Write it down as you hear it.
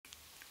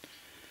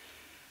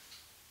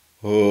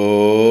Om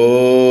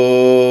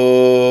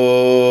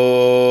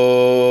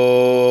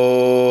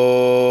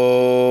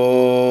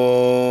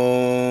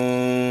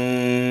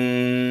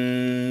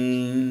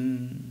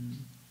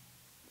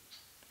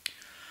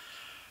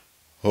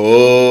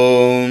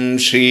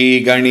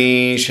Shri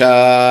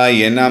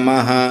Ganeshaya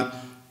Namaha.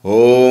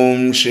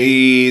 Om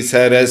Shri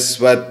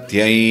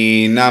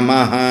Saraswatyai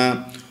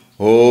Namaha.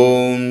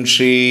 Om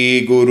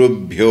Shri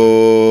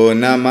Gurubhyo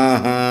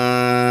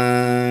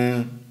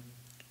Namaha.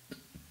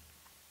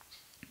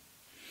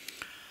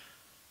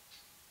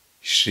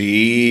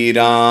 Shri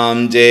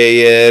Ram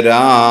Jaya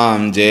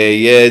Ram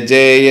Jaya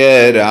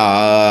Jaya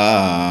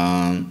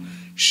Ram.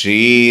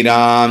 Shri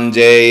Ram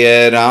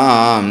Jaya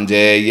Ram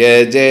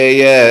Jaya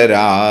Jaya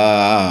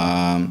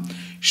Ram.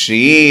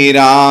 Shri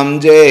Ram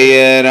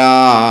Jaya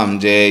Ram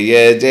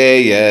Jaya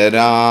Jaya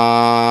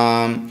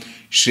Ram.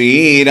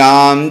 Shri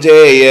Ram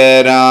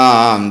Jaya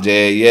Ram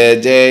Jaya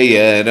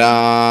Jaya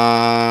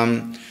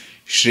Ram.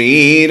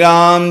 Shri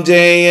Ram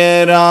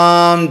Jaya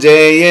Ram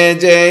Jaya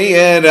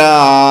Jaya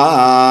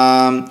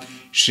Ram.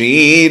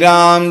 Shri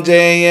Ram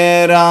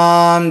Jaya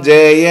Ram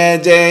Jaya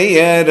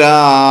Jaya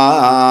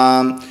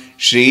Ram.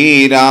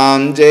 Shri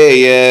Ram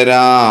Jaya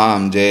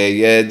Ram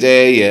Jaya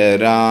Jaya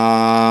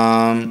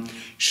Ram.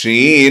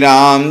 Shri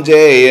Ram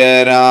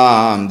Jaya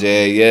Ram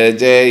Jaya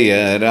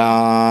Jaya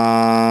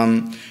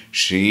Ram.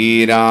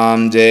 Shri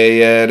Ram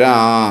Jaya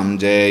Ram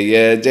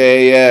Jaya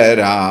Jaya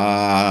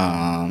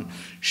Ram.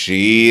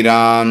 Shri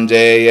Ram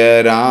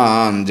Jaya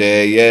Ram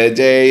Jaya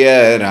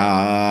Jaya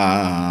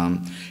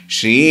Ram.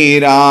 Shri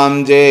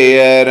Ram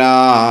Jaya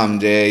Ram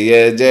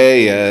Jaya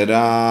Jaya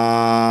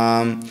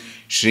Ram.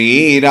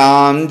 Shri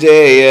Ram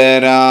Jaya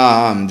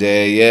Ram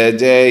Jaya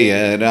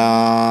Jaya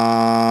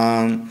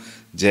Ram.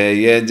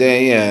 Jaya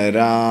Jaya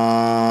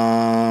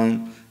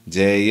Ram.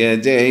 Jaya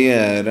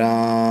Jaya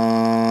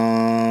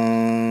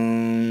Ram.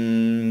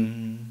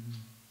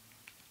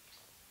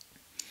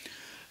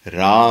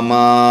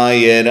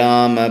 Ramaya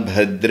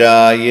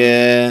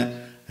Ramabhadraya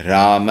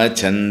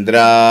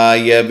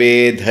Ramachandraya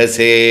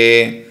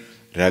Vedhase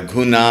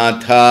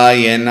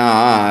Raghunathaya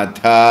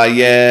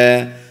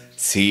Nathaya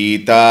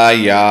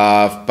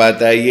Sitayah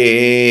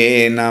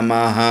Pataye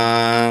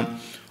Namaha.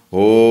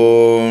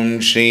 Om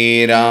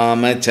Shri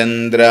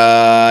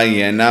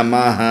Ramachandraya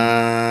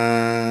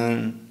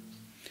Namaha.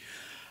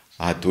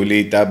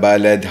 Atulita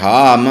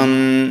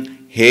Baladhamam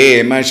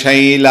Hema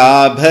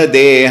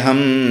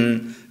Shailabhadeham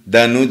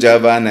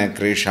Danujavana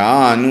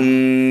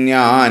Krishanum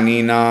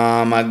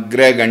Jnaninam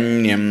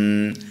Agraganyam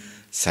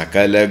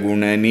Sakala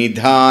Guna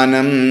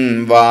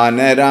Nidhanam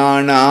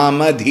Vanaranam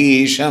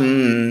Adhisham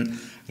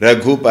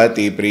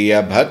Raghupati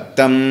Priya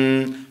Bhaktam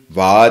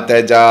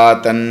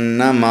Vatajatan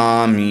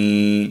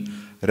Namami.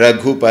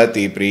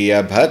 Raghupati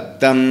Priya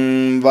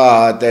Bhaktam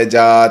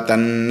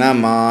Vatajatan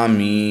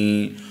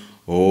Namami.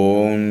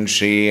 Om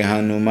Shri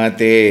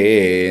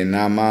Hanumate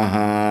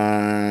Namaha.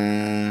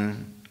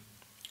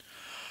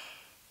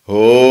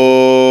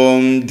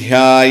 Om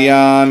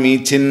Dhyayami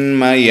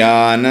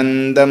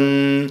Chinmayanandam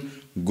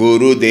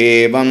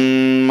Gurudevam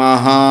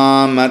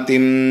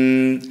Mahamatim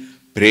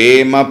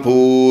Prema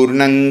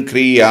Purnam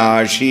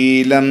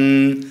Kriyashilam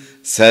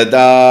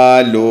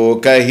Sada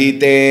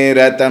Lokahite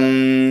Ratam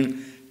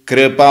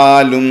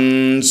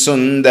Kripalum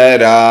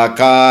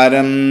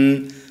Sundarakaram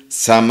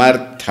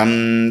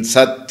Samartham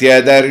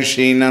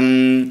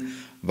Satyadarshinam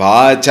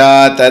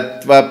Vacha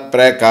Tattva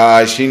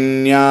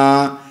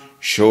Prakashinya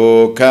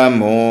Shoka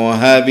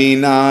Moha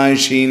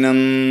Vinashinam.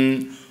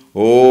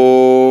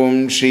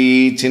 Om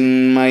Shri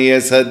Chinmaya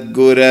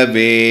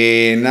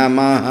Sadgurave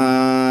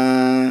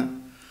Namaha.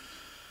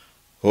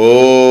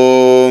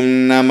 Om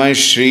Namah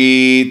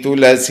Shri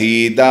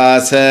Tulsi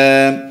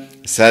Dasa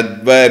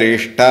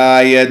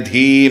Sadvarishtaya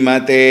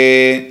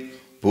Dhimate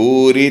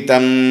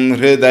Puritam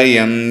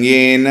Hridayam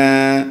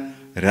Yena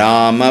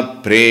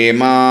Rama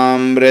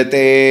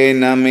Premamrate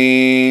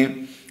Name.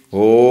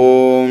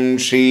 Om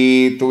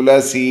Shri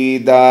Tulsi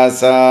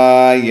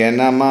Dasaya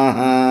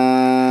Namaha.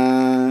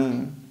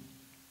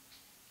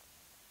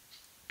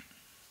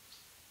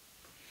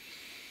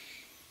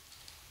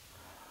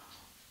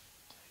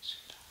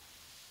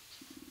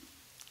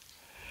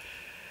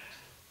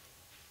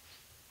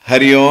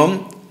 Hari Om,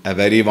 a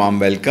very warm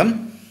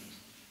welcome.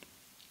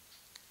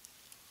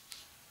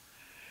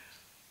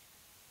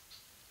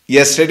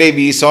 Yesterday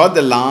we saw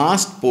the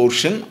last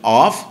portion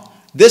of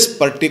this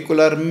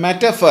particular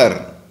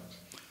metaphor.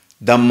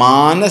 The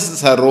Manas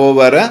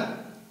Sarovara,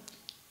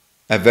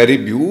 a very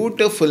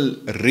beautiful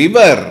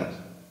river,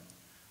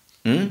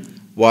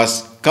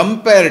 was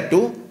compared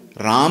to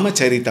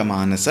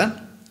Ramacharitamanasa.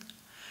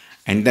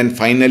 And then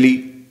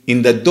finally,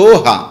 in the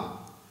Doha,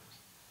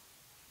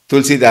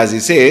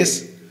 Tulsidasi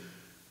says,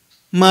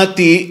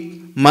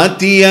 Mati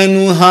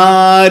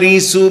anuhari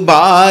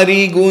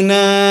subari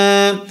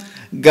guna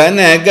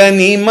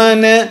ganagani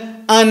mana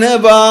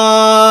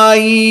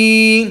anavai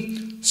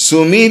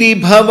Sumiri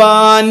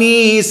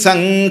Bhavani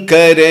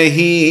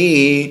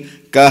Sankarahi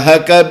Kaha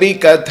Kabhi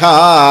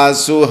Katha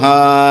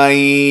Suhai.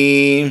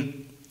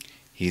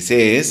 He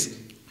says,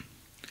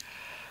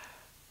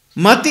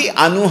 Mati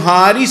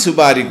Anuhari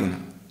Subari Guna.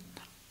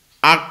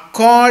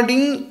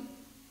 According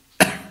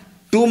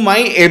to my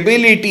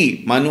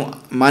ability,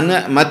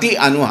 Mati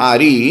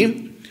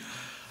Anuhari,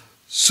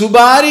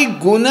 Subari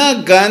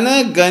Guna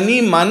Gana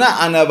Gani Mana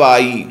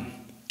Anavai.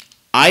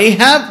 I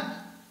have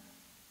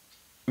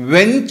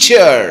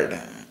ventured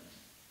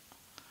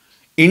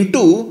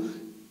into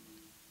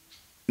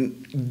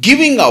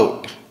giving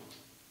out,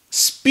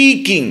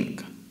 speaking,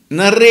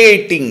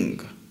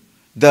 narrating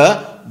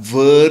the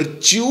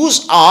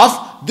virtues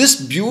of this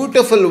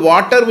beautiful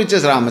water which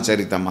is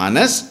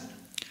Ramacharita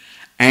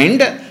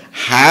and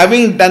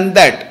having done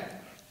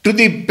that to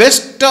the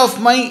best of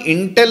my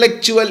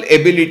intellectual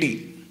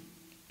ability,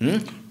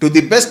 to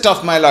the best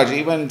of my knowledge,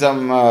 even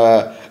some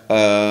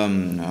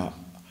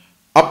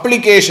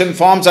application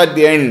forms at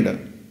the end,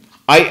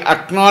 I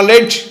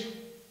acknowledge,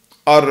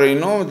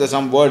 or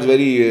some words,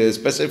 very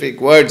specific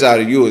words are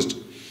used.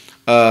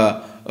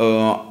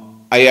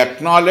 I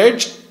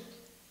acknowledge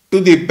to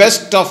the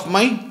best of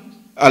my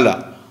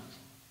Allah.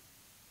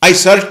 I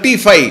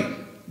certify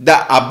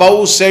the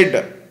above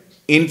said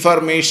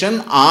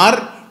information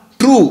are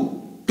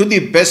true to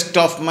the best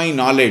of my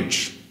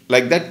knowledge.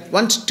 Like that,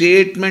 one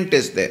statement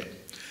is there.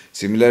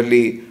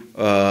 Similarly,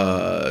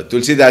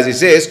 Tulsi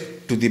says,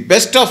 to the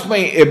best of my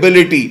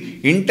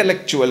ability,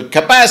 intellectual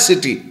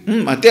capacity,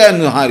 Mate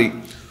Anuhari.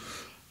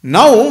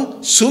 Now,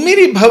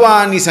 Sumiri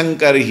Bhavani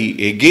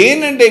Sankarihi,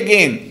 again and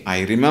again,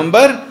 I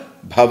remember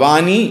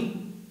Bhavani,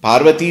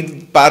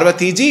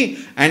 Parvati ji,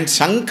 and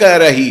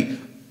Sankarahi,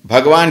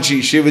 Bhagwan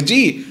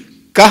Shivji,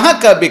 Kaha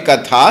Kabi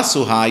Katha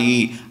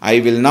Suhai. I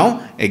will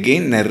now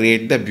again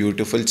narrate the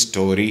beautiful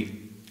story.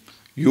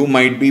 You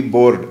might be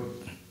bored,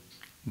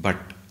 but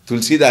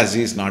Tulsidas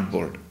ji is not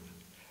bored.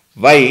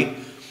 Why?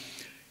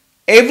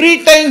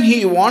 Every time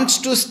he wants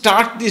to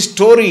start the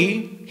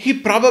story, he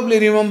probably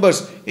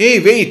remembers, hey,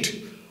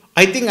 wait,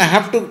 I think I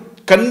have to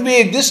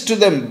convey this to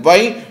them.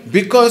 Why?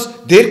 Because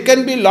there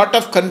can be a lot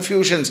of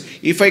confusions.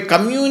 If I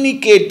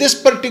communicate this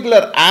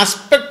particular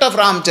aspect of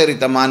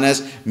Ramacharita,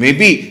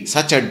 maybe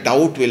such a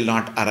doubt will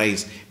not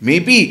arise.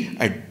 Maybe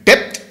a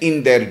depth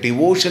in their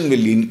devotion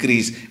will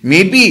increase.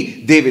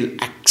 Maybe they will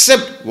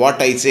accept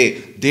what I say.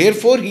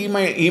 Therefore, he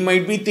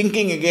might be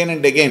thinking again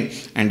and again.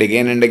 And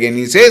again and again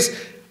he says,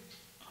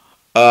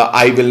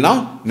 I will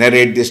now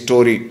narrate this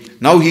story.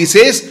 Now he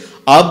says,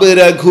 Ab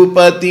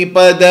Raghupati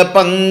Pada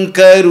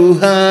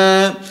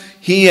Pankaruha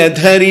Hiya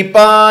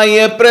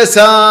Dharipaya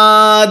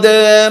Prasad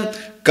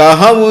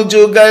Kahavu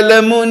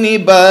Jugala Muni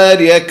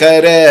Bharya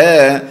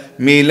Kara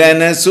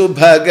Milana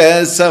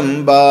Subhaga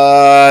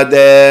Sambad.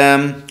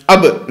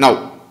 Ab,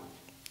 now.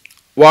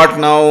 What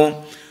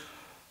now?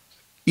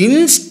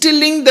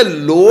 Instilling the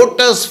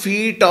lotus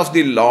feet of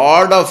the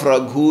Lord of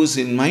Raghus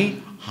in my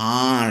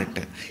heart.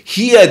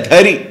 Hiya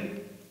Dhari.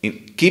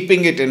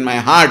 Keeping it in my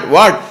heart.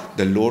 What?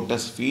 The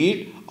lotus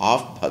feet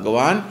of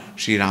Bhagavan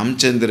Sri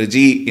Ramchandra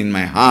ji in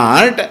my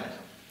heart.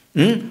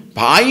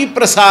 Bhai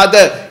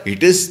Prasada.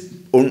 It is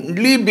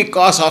only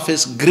because of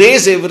his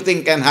grace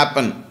everything can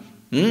happen.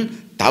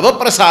 Tava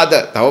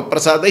Prasada. Tava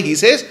Prasada, he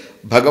says,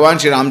 Bhagavan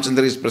Sri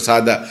Ramchandra is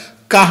Prasada.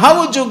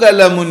 Kahavu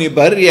Jugala Muni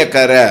Bharya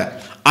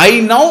Kara. I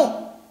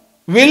now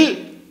will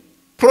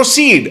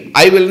proceed.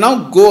 I will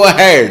now go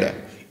ahead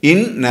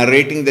in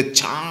narrating the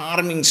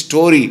charming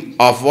story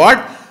of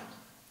what?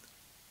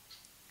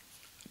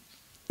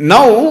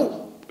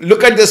 Now,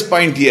 look at this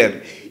point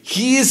here.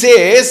 He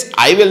says,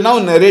 I will now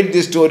narrate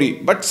this story.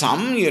 But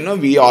some,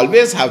 we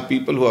always have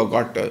people who have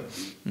got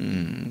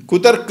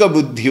Kutarka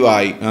Buddhi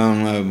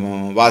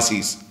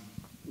Vasis.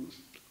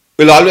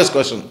 Will always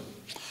question.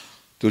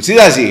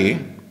 Tulsidasi,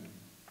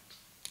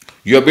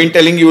 you have been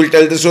telling you will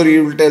tell the story,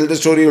 you will tell the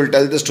story, you will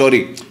tell the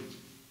story.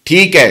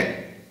 Theek hai.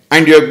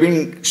 And you have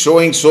been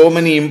showing so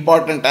many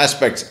important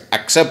aspects.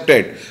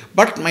 Accepted.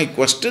 But my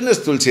question is,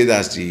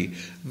 Tulsidas ji,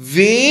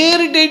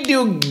 where did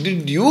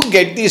you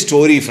get the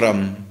story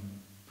from?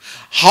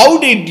 How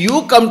did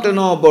you come to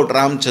know about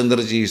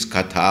Ramchandra ji's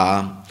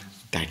katha?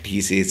 That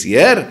he says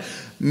here,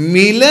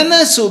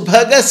 Milana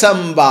Subhaga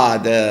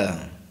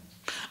Sambada.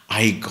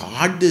 I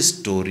got this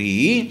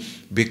story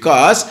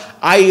because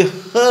I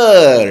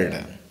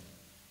heard.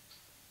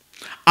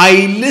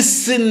 I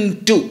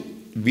listened to.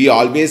 We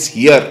always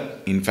hear.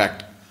 In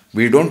fact,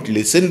 we don't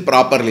listen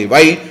properly.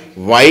 Why?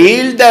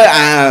 While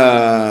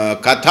the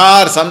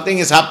katha or something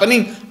is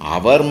happening,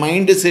 our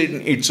mind is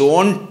in its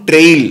own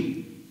trail.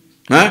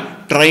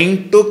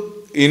 Trying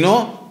to,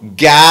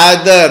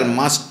 gather,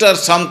 muster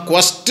some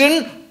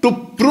question to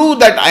prove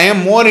that I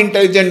am more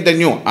intelligent than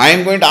you. I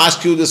am going to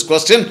ask you this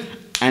question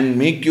and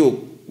make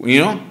you,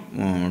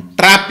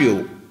 trap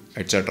you,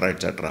 etc.,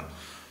 etc.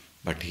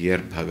 But here,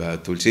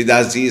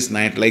 Tulsidas ji is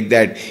not like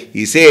that.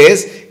 He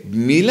says,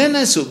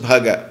 Milana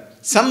Subhaga.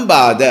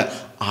 Sambada,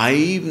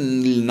 I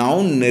will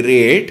now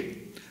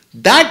narrate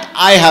that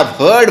I have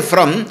heard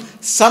from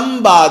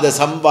Sambada,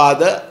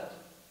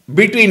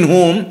 between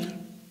whom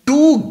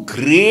two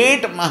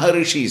great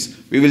Maharishis.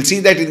 We will see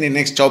that in the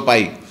next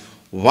chaupai.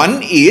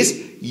 One is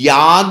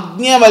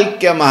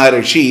Yajnavalkya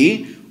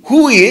Maharishi,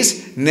 who is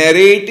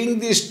narrating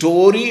the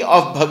story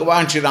of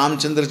Bhagavan Shri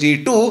Ramchandra Ji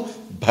to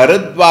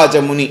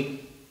Bharadwaja Muni.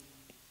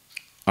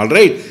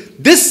 Alright,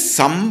 this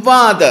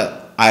Samvada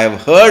I have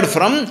heard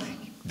from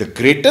the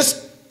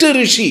greatest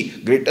Rishi,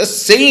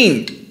 greatest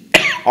saint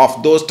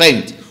of those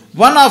times.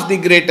 One of the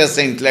greatest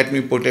saints, let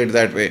me put it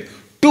that way,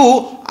 to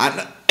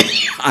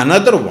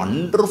another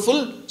wonderful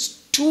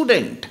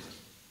student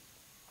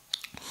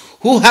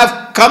who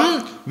have come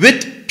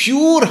with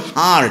pure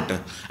heart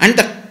and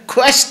the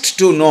quest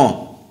to know.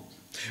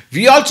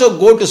 We also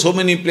go to so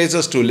many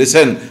places to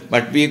listen,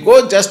 but we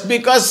go just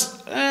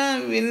because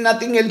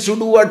nothing else to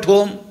do at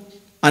home.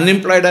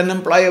 Unemployed,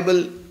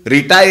 unemployable,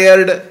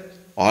 retired,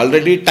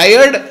 already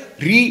tired,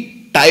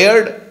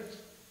 retired.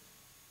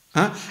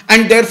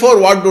 And therefore,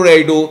 what do?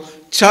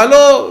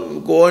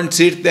 Chalo, go and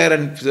sit there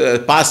and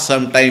pass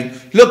some time.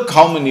 Look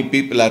how many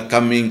people are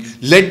coming.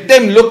 Let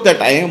them look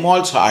that I am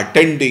also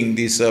attending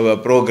this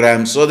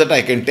program so that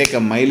I can take a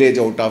mileage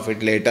out of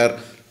it later.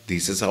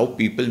 This is how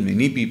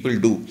many people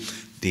do.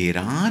 There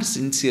are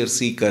sincere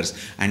seekers,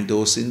 and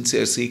those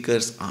sincere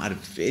seekers are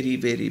very,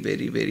 very,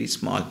 very, very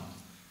small.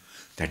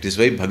 That is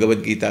why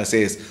Bhagavad Gita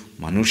says,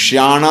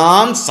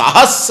 Manushyanam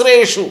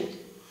sahasreshu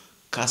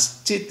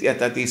kaschit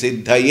yatati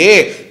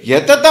siddhaye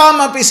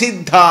yatatam api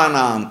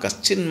siddhanam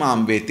kaschin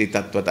mam veti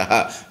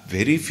tattvataha.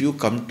 Very few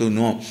come to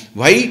know.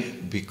 Why?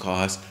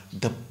 Because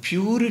the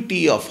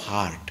purity of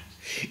heart,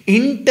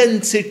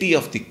 intensity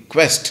of the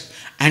quest,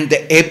 and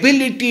the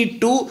ability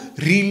to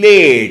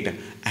relate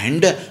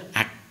and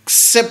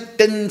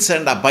acceptance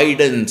and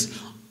abidance.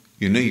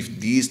 If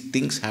these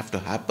things have to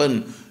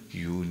happen,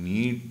 you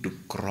need to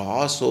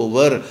cross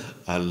over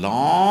a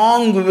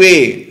long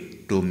way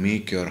to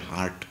make your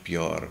heart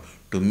pure,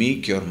 to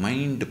make your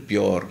mind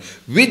pure.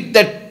 With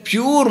that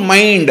pure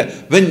mind,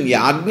 when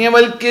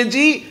Yajnavalkya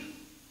ji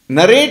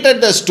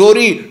narrated the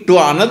story to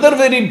another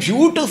very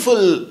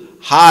beautiful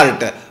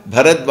heart,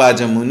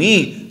 Bharadwaja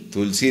Muni,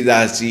 Tulsi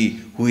ji,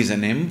 who is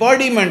an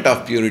embodiment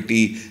of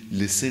purity,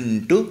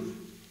 listened to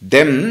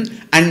them,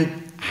 and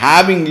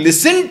having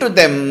listened to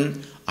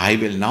them, I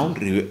will now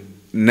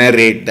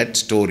narrate that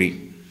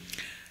story.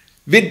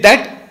 With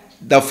that,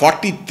 the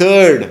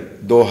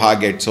 43rd Doha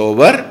gets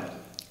over,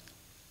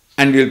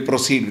 and we will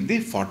proceed with the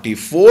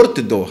 44th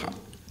Doha.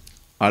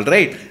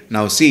 Alright,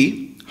 now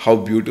see how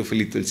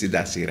beautifully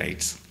Tulsidasi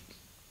writes.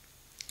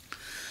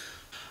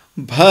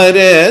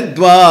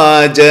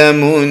 Bharadwaja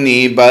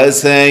Muni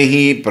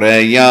basahi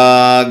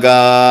prayaga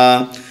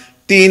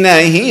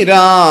tinahi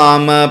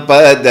Rama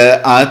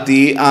pada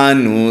ati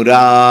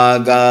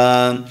anuraga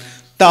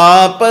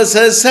तापस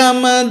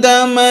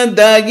समदम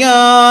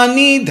दया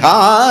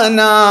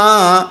निधाना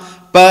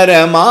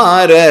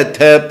परमारथ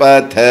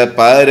पथ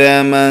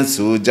परम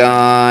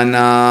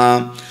सुजाना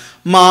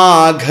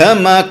माघ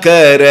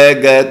मकर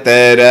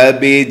गतर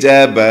बिज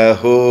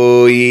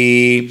होई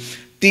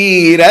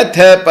तीरथ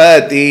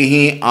पति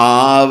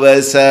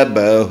आवस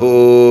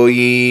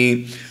होई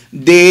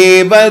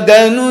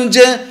देवदनुज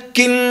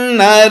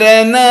किन्नर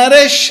नर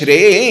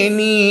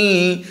श्रेणी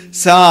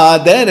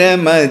सादर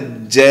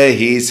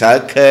मज्जहि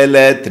सकल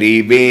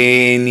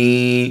त्रिवेणी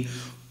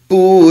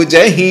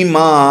पूजहि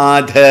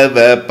माधव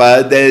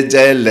पद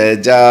जल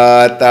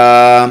जाता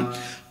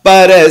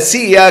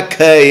परसि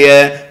अखय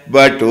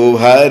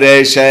बटुभर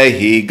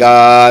शहि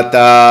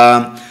गाता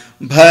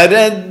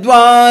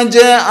भरद्वाज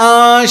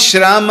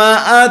आश्रम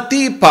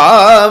अति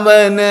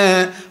पावन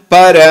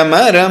परम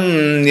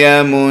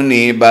रम्य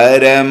मुनि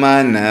बर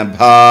मन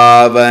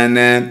भावन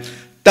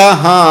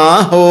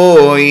तहाँ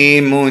होई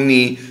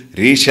मुनि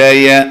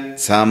ऋषय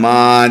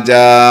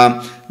समाजा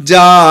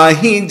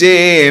जाहि जे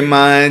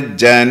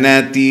मज्जन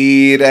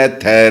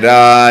तीरथ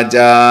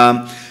राजा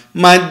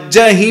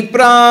मज्जहि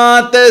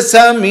प्रात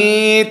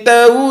समेत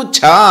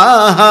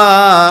उछाहा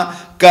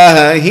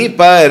कहि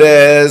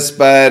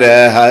परस्पर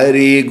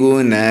हरि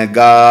गुण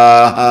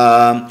गाहा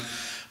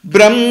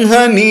ब्रह्म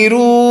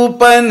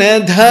निरूपन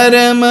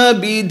धर्म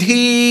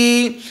विधि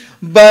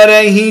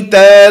बरहि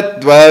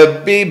तत्व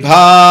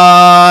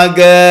विभाग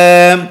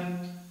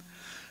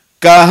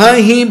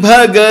कहि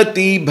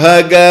भगति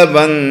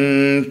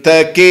भगवंत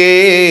के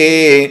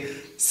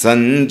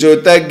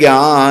संजुत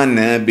ज्ञान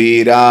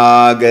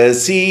विराग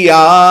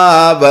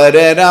सियावर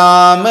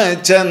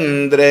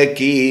रामचंद्र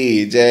की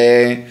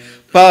जय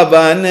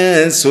पवन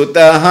सुत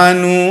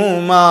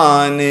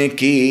हनुमान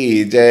की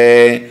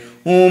जय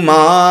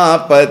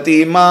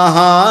उमापति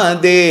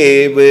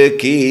महादेव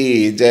की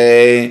जय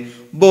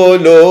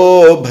बोलो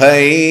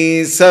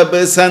भाई सब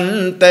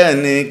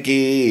संतन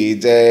की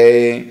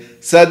जय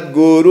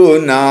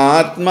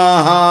सद्गुरुनाथ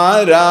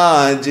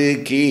महाराज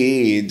की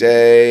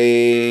जय।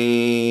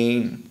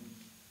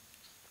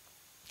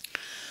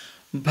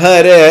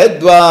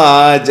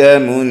 भरद्वाज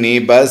मुनि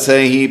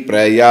बसहि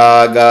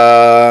Prayaga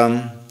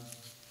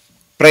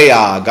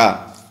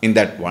in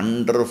that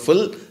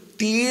wonderful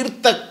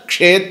Tirtha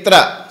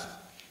Kshetra,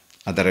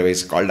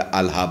 otherwise called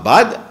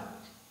Allahabad,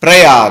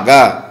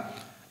 Prayaga.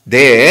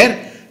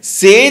 There,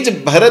 sage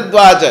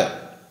Bharadwaja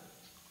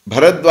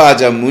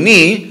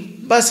Muni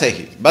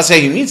Basahi.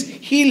 Basahi means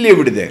he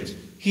lived there.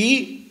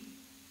 He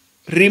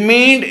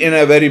remained in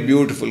a very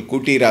beautiful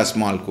kutira,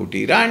 small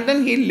kutira, and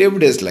then he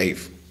lived his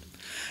life.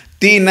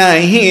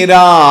 Tinahi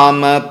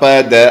Ram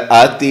Pad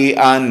Ati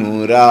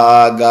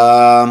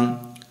Anuraga.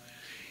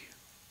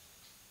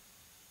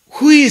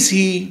 Who is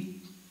he?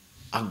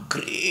 A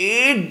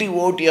great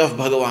devotee of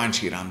Bhagavan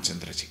Sri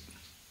Ramchandra ji.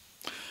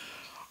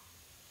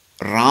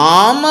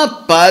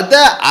 Rama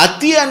Pada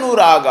Ati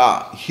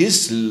Anuraga.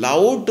 His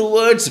love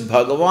towards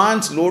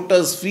Bhagavan's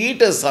lotus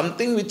feet is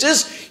something which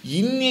is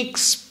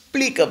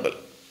inexplicable.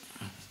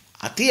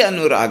 Ati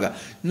Anuraga.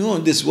 No,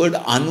 this word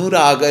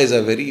Anuraga is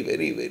a very,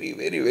 very, very,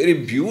 very, very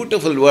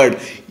beautiful word.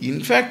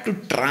 In fact, to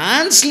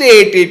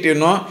translate it,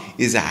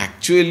 is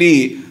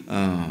actually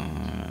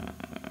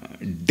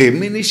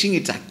diminishing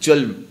its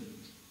actual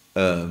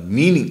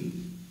meaning.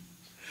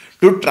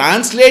 To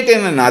translate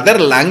in another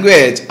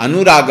language,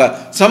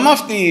 Anuraga, some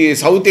of the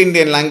South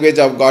Indian language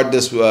have got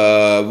this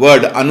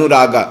word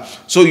Anuraga,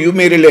 so you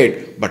may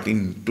relate, but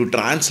to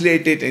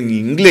translate it in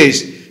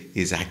English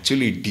is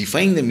actually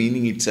defying the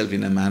meaning itself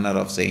in a manner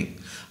of saying.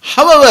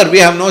 However, we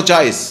have no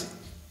choice.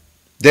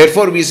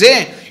 Therefore, we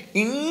say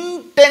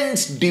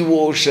intense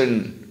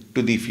devotion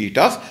to the feet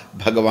of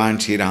Bhagavan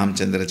Sri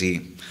Ramchandra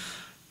ji.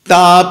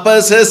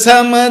 Tapasa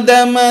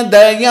samadama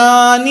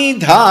dayani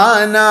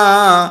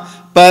dhana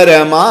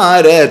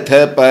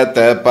Paramaratha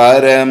pata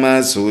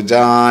parama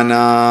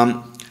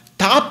sujana.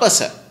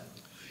 Tapasa.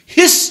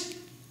 His,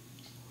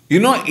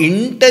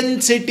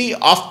 intensity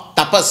of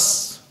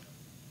tapas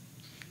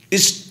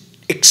is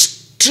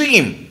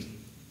extreme.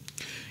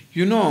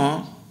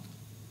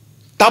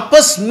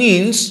 Tapas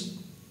means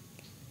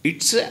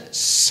it's a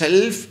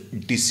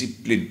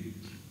self-discipline.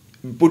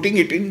 Putting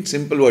it in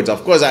simple words.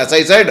 Of course, as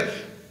I said,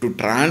 to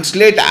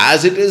translate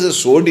as it is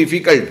so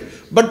difficult.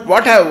 But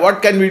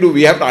what can we do?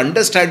 We have to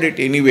understand it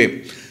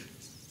anyway.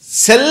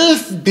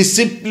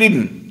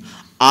 Self-discipline,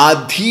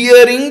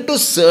 adhering to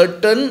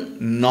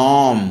certain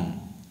norm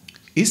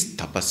is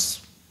tapas.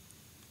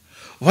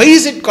 Why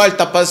is it called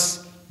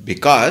tapas?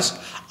 Because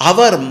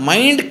our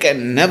mind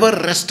can never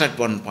rest at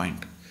one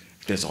point.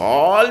 It is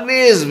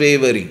always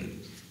wavering.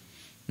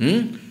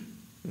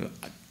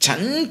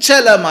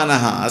 Chanchala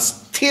manaha,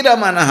 asthira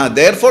manaha.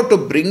 Therefore, to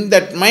bring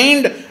that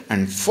mind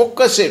and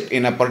focus it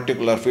in a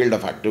particular field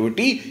of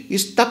activity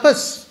is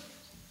tapas.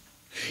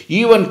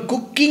 Even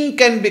cooking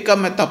can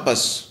become a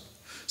tapas.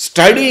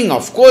 Studying,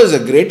 of course, a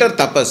greater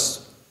tapas.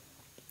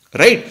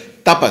 Right?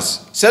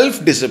 Tapas,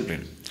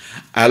 self-discipline.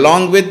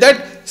 Along with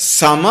that,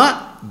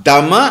 sama,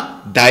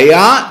 dama,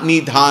 daya,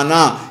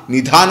 nidhana.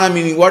 Nidhana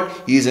meaning what?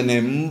 He is an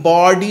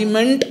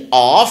embodiment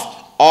of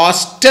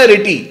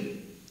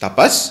austerity.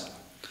 Tapas.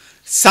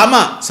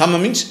 Sama. Sama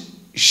means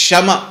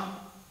shama.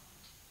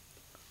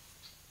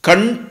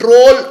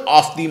 Control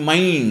of the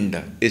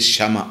mind is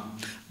shama.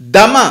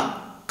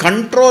 Dama,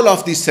 control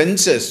of the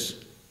senses.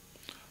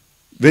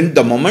 When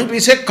the moment we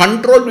say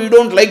control, we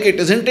don't like it,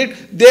 isn't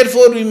it?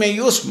 Therefore, we may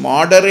use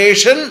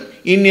moderation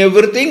in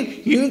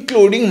everything,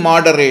 including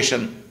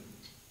moderation.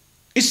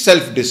 Is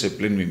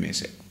self-discipline, we may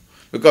say.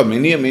 Because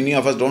many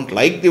of us don't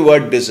like the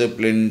word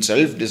discipline,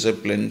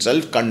 self-discipline,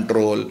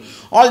 self-control.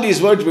 All these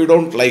words we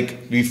don't like.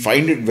 We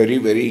find it very,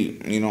 very,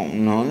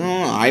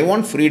 no, I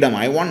want freedom,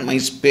 I want my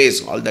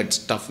space. All that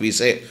stuff we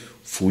say.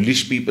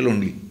 Foolish people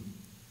only.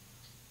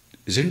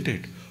 Isn't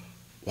it?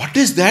 What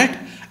is that?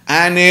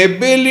 An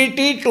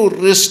ability to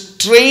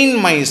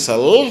restrain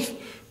myself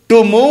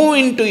to move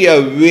into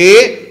a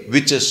way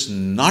which is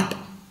not,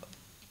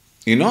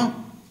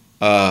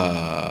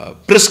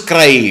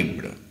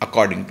 prescribed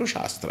according to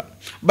Shastra.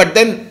 But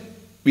then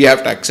we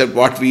have to accept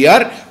what we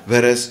are.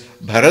 Whereas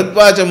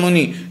Bharadvaja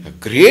Muni, a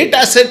great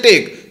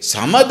ascetic,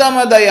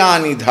 Samadamadaya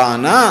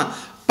Nidhana,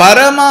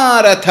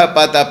 Paramaratha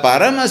Pata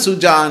Parama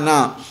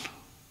Sujana,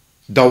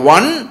 the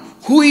one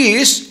who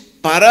is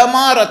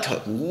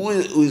Paramaratha, who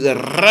is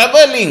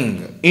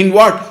reveling in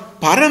what?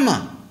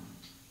 Parama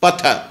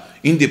Patha,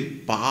 in the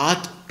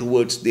path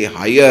towards the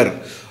higher.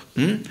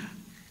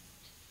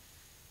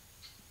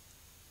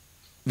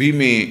 We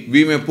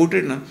may put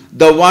it,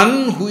 the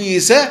one who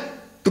is a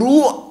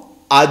true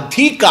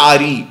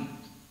adhikari.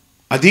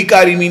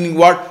 Adhikari meaning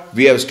what?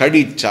 We have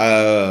studied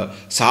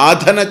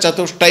sadhana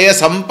chatushtaya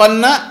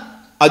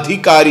sampanna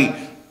adhikari.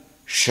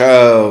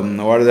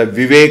 What is that?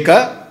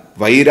 Viveka,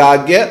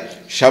 Vairagya,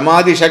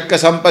 Shamadhi Shakka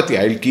Sampati.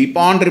 I will keep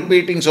on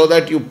repeating so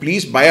that you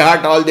please by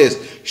heart all this.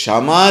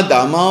 Shama,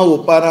 Dama,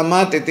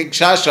 Uparama,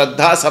 Titiksha,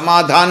 Shraddha,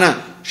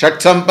 Samadhana, Shat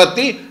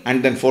Sampati,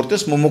 and then fourth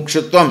is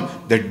Mumukshutvam,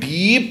 the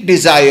deep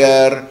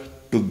desire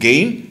to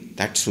gain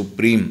that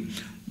supreme.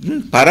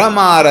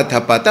 Paramaratha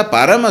Pata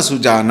Parama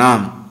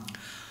Sujanam.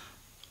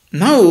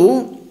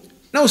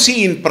 Now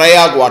see in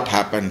Prayag what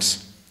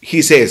happens.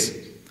 He says,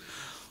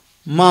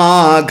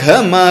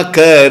 Magha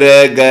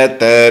makara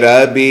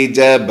gatara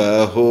bija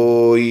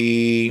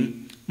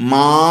bahoi.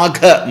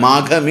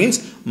 Magha means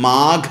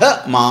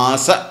Magha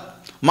Masa.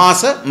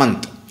 Masa,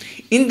 month.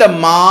 In the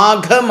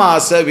Magha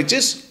Masa, which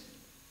is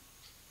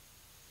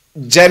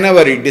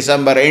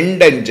December,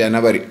 end and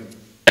January.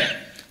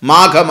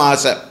 Magha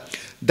Masa.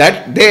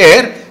 That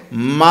there,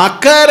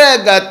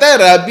 Makaragata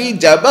Rabi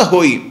Jaba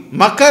Hoi.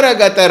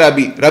 Makaragata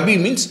Rabi. Rabi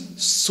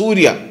means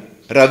Surya.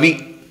 Ravi.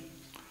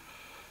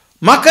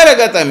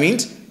 Makaragata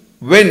means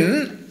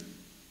when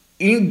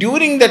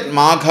during that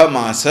Magha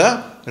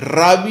Masa,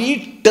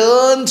 Ravi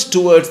turns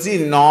towards the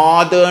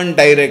northern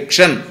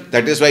direction.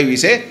 That is why we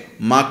say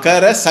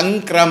Makara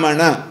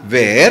Sankramana,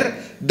 where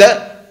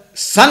the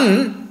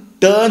sun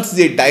turns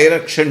the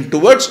direction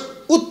towards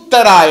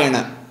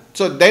Uttarayana.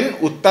 So then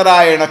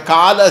Uttarayana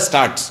Kala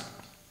starts.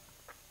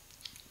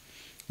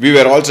 We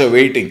were also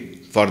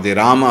waiting for the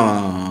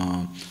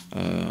Rama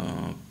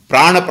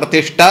Prana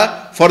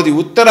Pratishta for the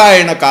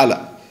Uttarayana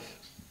Kala.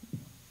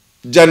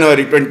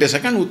 January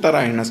 22nd,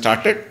 Uttarayana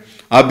started.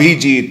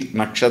 Abhijit,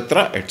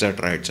 Nakshatra,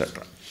 etc.,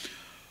 etc.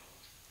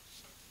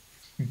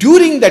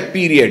 During that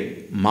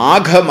period,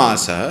 Magha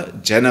Masa,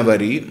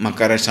 January,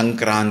 Makara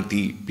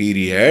Sankranti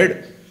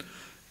period,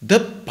 the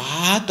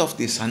path of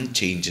the sun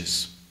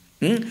changes.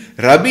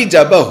 Rabi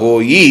Jaba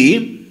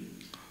Hoi,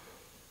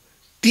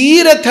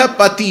 Tiratha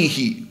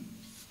Patihi.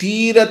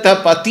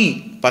 Tiratha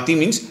Pati. Pati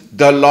means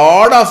the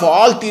Lord of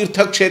all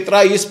Tirtha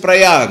Kshetra is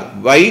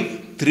Prayag. Why?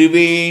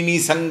 Triveni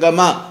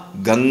Sangama.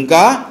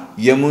 Ganga,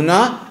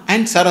 Yamuna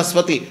and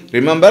Saraswati.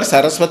 Remember,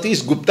 Saraswati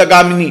is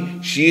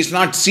Guptagamini. She is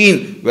not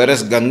seen.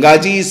 Whereas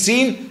Gangaji is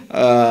seen,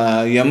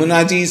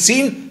 Yamunaji is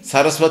seen,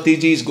 Saraswati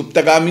ji is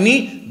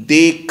Guptagamini.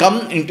 They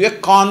come into a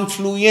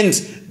confluence.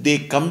 They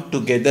come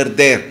together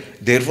there.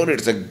 Therefore,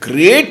 it is a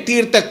great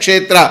Tirtha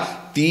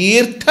Kshetra.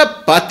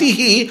 Tirtha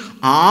Patihi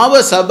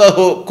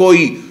Avasabaho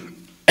Koi.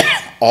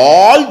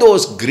 All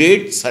those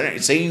great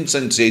saints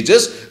and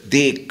sages,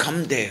 they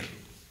come there.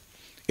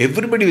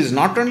 Everybody is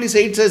not only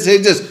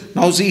sages.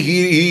 Now see,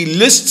 he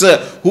lists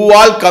who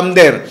all come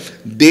there.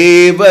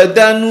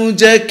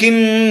 Devadanuja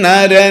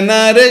Kinnara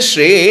Nara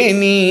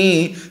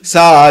Shreni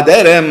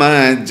Sadara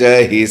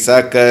Majjahi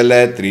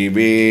Sakala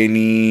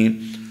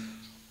Triveni.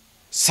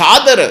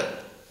 Sadara.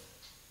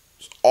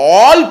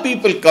 All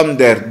people come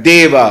there.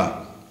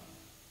 Deva.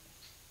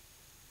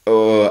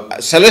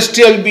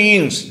 Celestial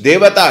beings.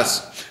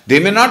 Devatas. They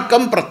may not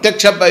come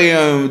pratyaksha by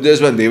this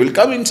one. They will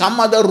come in some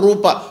other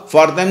rupa.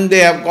 For them, they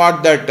have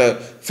got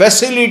that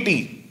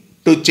facility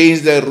to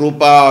change their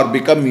rupa or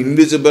become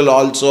invisible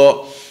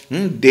also.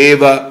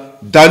 Deva,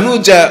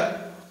 Danuja,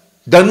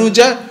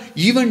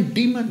 even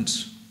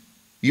demons.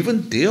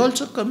 Even they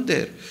also come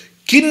there.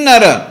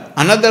 Kinnara,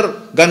 another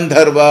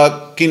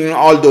Gandharva,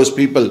 all those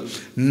people.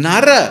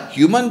 Nara,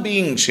 human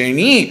being,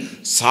 Sheni,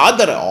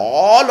 Sadara,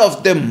 all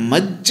of them,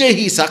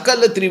 Majjahi,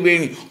 Sakala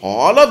Triveni,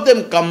 all of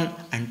them come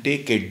and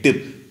take a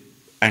dip.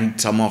 And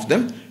some of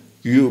them,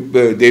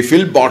 they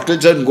fill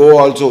bottles and go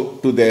also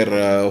to their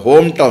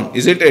hometown.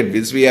 Isn't it?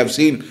 This we have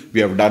seen.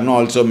 We have done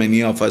also,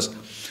 many of us.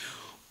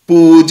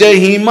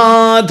 Pujahi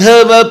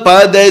Madhava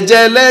Pada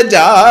Jala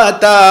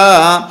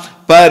Jata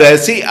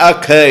Parasi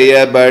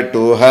Akhaya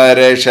Batu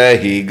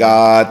Harashahi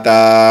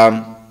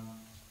Gata.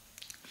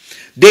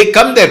 They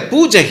come there,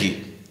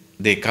 Pujahi.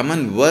 They come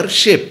and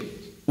worship.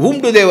 Whom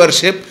do they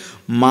worship?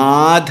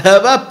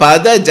 Madhava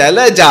Pada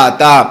Jala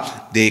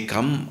Jata. They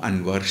come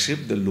and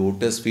worship the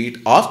lotus feet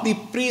of the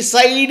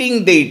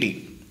presiding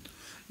deity.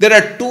 There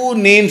are two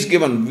names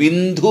given,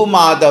 Vindhu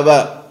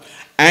Madhava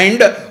and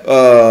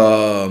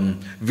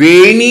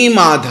Veni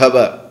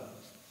Madhava.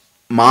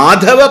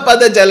 Madhava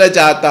Pada Jala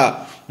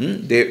Jata.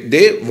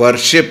 They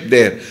worship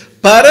there.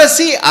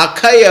 Parasi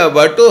Akhaya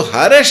Vatu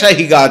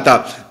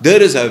Harashahigata.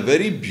 There is a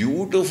very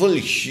beautiful,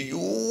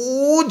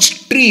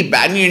 huge tree,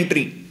 banyan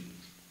tree.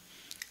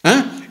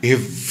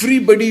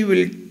 Everybody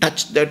will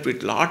touch that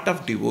with lot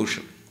of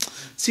devotion.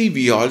 See,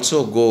 we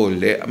also go,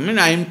 I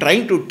am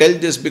trying to tell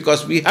this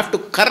because we have to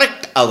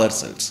correct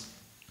ourselves.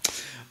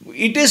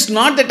 It is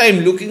not that I am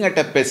looking at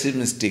a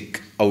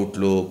pessimistic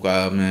outlook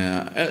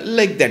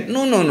like that.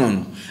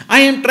 No.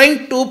 I am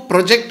trying to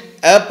project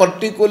a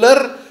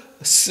particular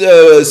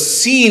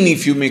scene,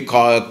 if you may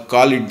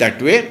call it that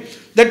way,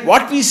 that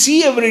what we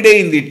see every day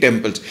in the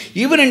temples.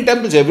 Even in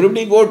temples,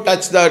 everybody go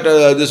touch that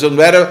this one.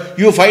 Where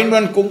you find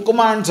one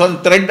kumkuma and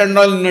some thread and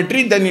all in a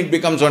tree, then it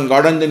becomes one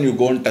god and then you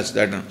go and touch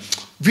that.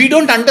 We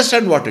don't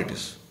understand what it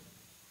is.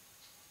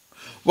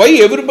 Why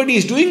everybody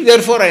is doing,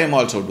 therefore I am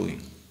also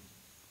doing.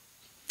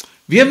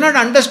 We have not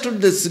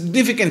understood the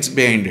significance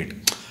behind it.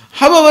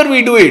 However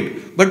we do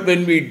it, but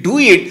when we do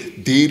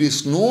it, there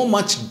is no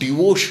much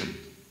devotion.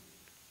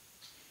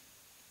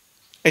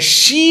 A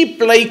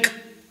sheep-like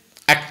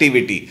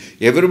activity.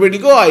 Everybody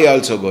go, I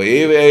also go.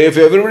 If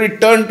everybody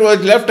turn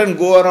towards left and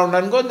go around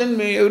and go, then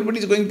everybody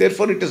is going,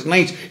 therefore it is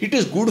nice. It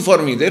is good for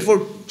me,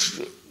 therefore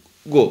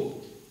go.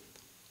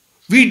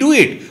 We do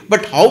it.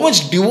 But how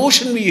much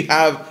devotion we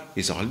have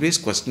is always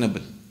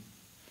questionable.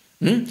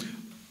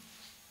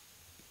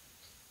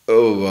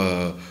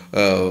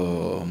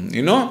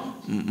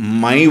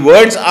 My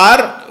words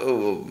are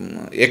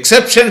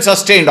exception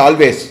sustained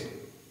always.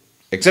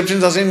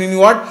 Exceptions are saying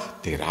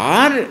what? There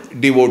are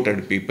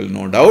devoted people,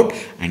 no doubt.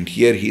 And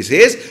here he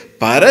says,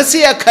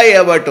 Parasya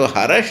khayavatu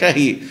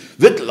harashahi.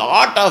 With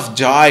lot of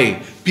joy,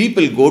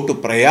 people go to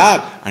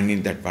Prayag, and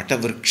in that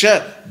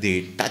Vatavriksha,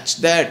 they touch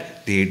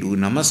that, they do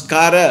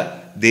namaskara,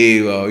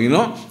 they,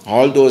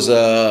 all those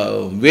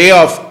way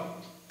of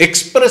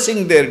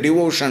expressing their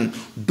devotion,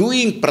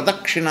 doing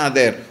pradakshina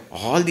there,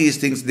 all these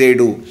things they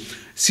do.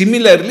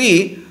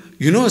 Similarly,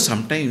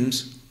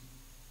 sometimes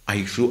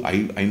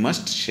I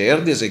must share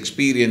this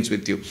experience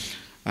with you.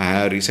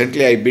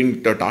 Recently, I've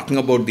been talking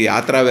about the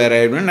yatra where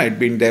I went. I'd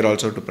been there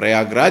also to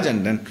Prayagraj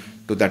and then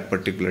to that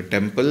particular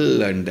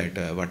temple and that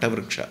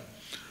Vatavriksha.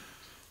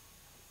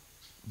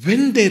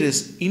 When there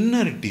is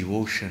inner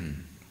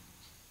devotion,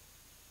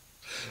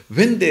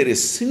 when there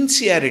is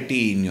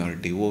sincerity in your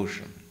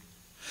devotion,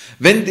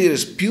 when there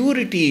is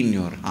purity in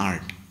your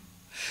heart,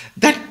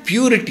 that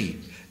purity,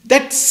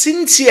 that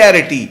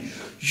sincerity,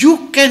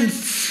 you can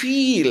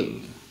feel,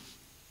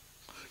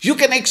 you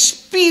can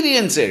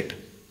experience it.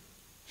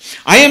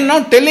 I am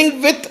now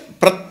telling with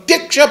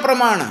pratyaksha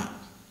pramana.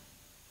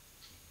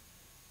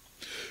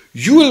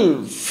 You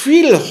will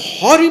feel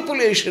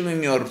horripilation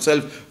in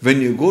yourself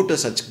when you go to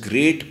such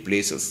great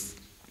places.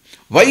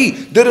 Why?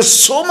 There is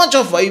so much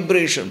of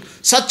vibration.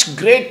 Such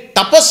great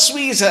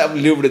tapasvis have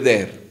lived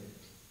there.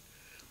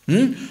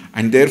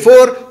 And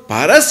therefore,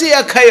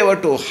 Parasya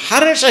khayavatu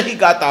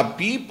harashahigata.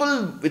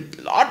 People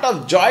with lot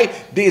of joy,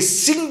 they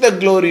sing the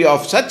glory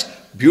of such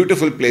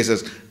beautiful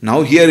places.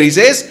 Now here he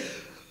says,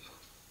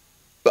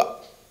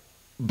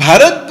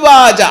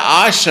 Bharadwaja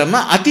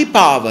ashrama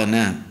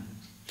atipavana.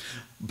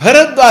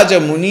 Bharadwaja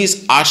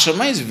Muni's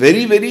ashrama is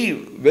very, very,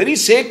 very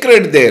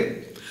sacred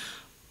there.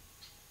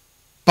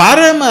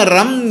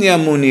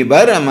 Paramaramya Muni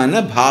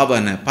Baramana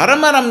Bhavana.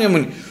 Paramaramya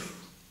Muni.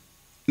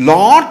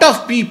 Lot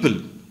of people,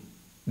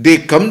 they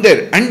come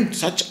there, and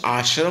such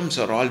ashrams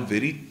are all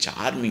very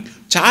charming.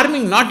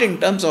 Charming not in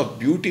terms of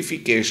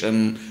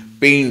beautification,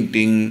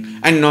 painting,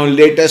 and now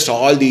latest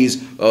all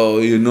these,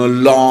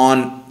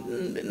 lawn,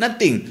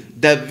 nothing.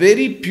 The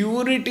very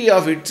purity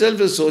of itself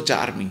is so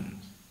charming.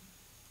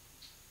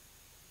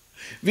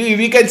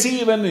 We can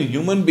see even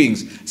human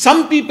beings.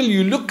 Some people,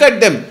 you look at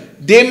them,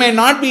 they may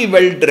not be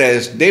well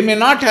dressed, they may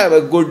not have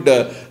a good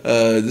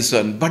this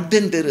one, but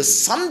then there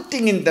is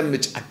something in them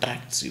which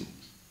attracts you.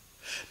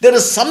 There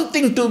is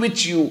something to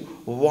which you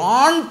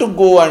want to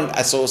go and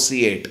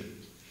associate.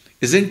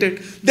 Isn't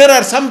it? There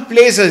are some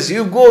places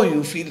you go,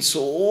 you feel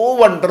so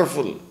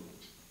wonderful.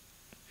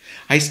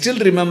 I still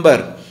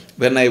remember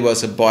when I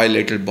was a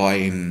little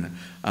boy in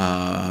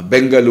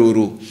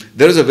Bengaluru,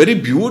 there is a very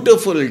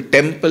beautiful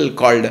temple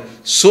called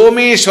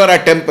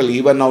Someshwara temple.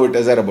 Even now it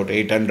is about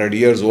 800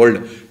 years old.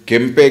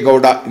 Kempe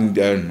Gowda,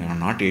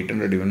 not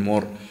 800, even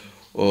more.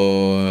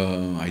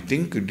 I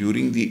think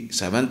during the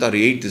 7th or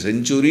 8th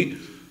century,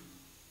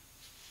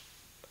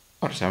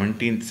 or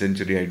 17th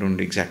century, I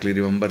don't exactly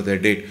remember the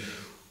date.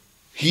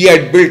 He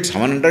had built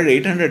 700,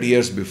 800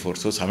 years before,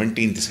 so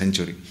 17th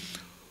century.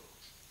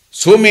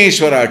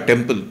 Someshwara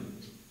temple.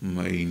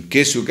 In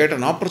case you get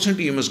an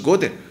opportunity, you must go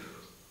there.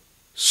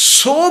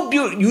 So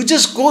beautiful. You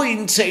just go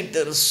inside.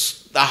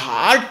 The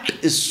heart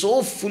is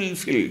so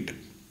fulfilled.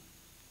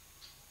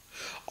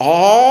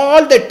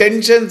 All the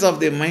tensions of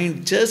the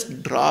mind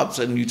just drops,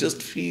 and you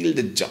just feel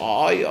the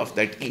joy of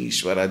that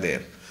Ishvara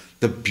there.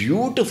 The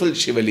beautiful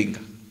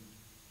Shivalinga.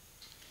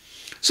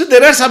 So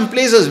there are some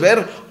places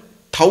where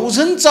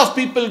thousands of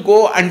people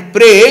go and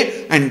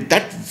pray, and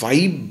that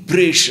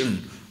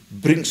vibration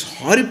brings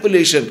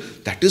horripilation.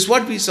 That is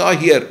what we saw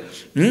here.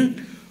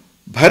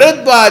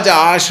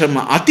 Bharadwaja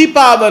ashrama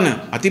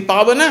atipavana.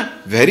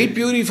 Atipavana, very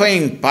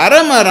purifying.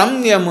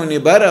 Paramaramya Muni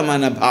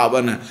Baramana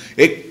Bhavana.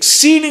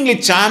 Exceedingly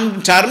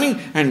charming.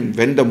 And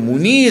when the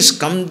Munis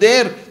come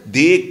there,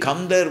 they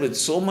come there with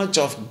so much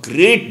of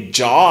great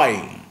joy.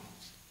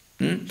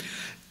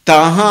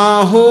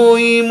 Taha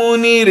hoi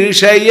Muni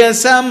Rishaya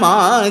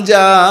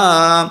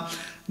Samaja.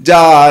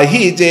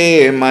 Jahi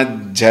je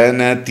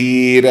Majjana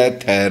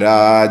Tiratha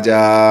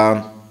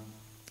Raja.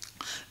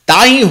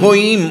 Tahi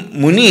hoi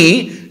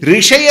Muni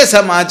Rishaya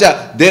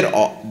Samaja.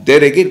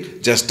 There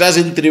again, just as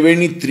in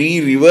Triveni,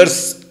 3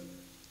 rivers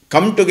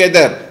come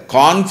together,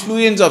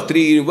 confluence of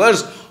 3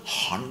 rivers,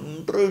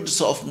 hundreds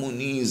of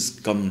Munis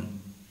come.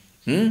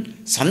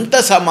 Santa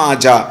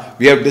Samaja,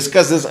 we have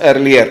discussed this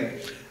earlier.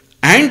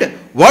 And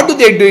what do?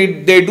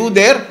 They do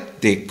there?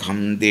 They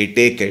come, they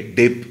take a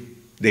dip,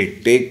 they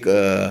take,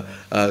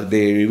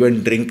 they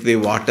even drink the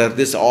water.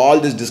 All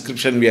this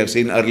description we have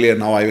seen earlier.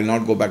 Now I will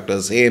not go back to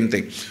the same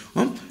thing.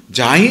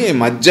 Jahi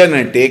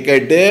Majjana, take a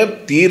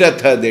dip,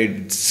 Tiratha,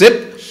 they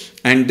sip,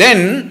 and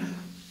then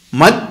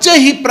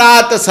Majjahi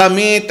Prata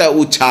Sameta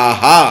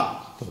Uchaha.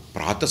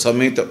 Prata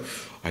Sameta,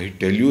 I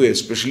tell you,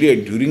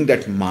 especially during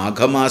that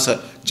Magha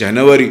Masa,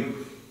 January,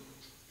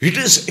 it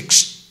is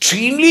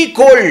extremely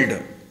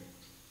cold.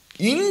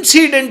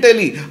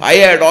 Incidentally, I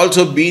had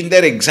also been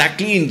there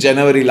exactly in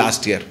January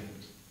last year.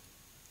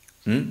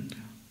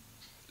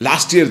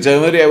 Last year,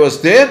 January, I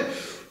was there.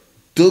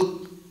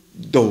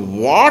 The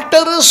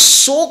water is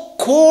so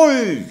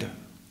cold.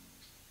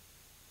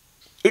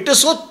 It is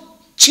so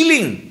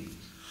chilling.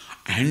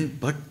 And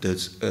but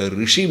the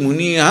Rishi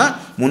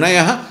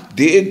Munaya,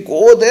 they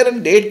go there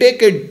and they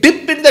take a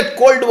dip in that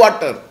cold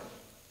water.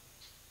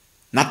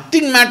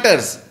 Nothing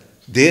matters.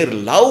 Their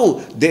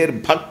love, their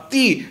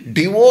bhakti,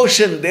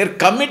 devotion, their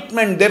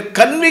commitment, their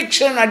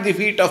conviction at the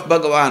feet of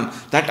Bhagavan,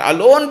 that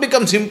alone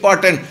becomes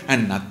important,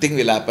 and nothing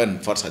will happen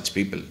for such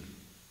people.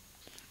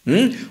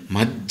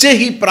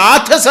 Majjahi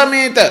pratha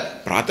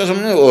sameta,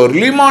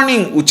 early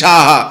morning,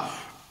 uchaha.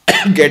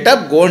 Get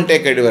up, go and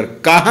take a river.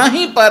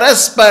 Kahahi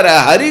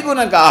paraspara,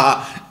 hariguna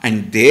kaha.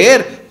 And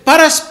there,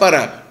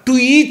 paraspara, to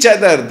each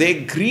other,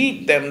 they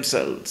greet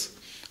themselves.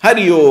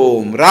 Hari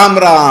Om, Ram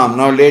Ram.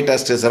 Now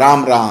latest is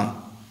Ram Ram.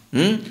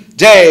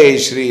 Jai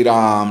Shri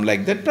Ram.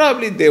 Like that,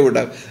 probably they would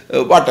have,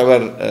 whatever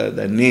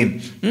the name.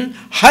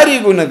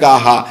 Hariguna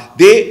kaha.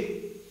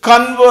 They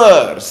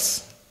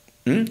converse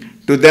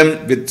to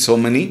them with so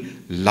many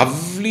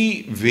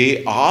lovely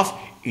way of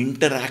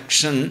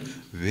interaction,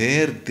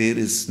 where there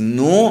is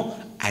no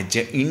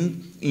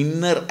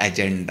inner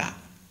agenda.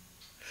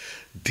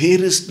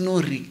 There is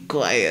no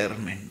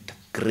requirement,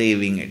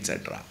 craving,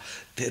 etc.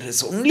 There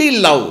is only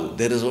love,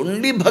 there is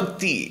only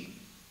bhakti.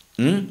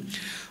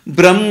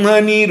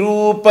 Brahmani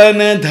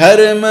rupana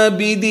dharma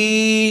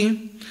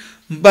vidhi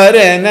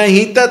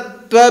baranahi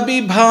tattva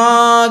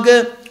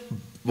vibhag.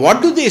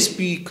 What do they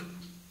speak?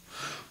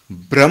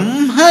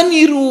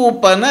 Brahmani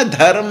rupana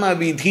dharma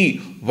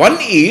vidhi. One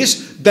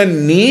is the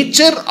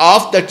nature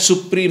of that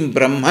Supreme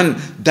Brahman.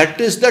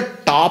 That is the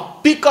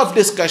topic of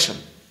discussion.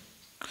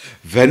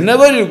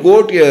 Whenever you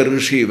go to a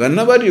Rishi,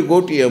 whenever you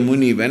go to a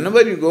Muni,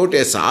 whenever you go to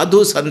a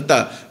Sadhu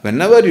Santa,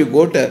 whenever you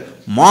go to a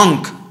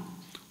monk,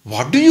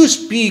 what do you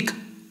speak?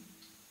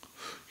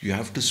 You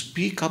have to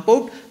speak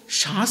about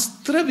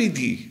Shastra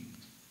Vidhi,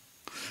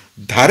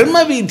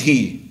 Dharma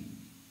Vidhi,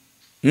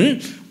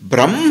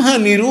 Brahma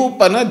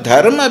Nirupana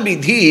Dharma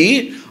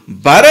Vidhi,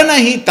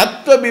 Baranahi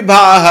Tattva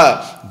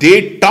Vibhaha.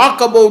 They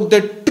talk about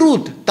the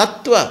truth,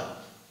 Tattva,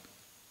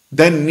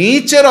 the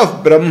nature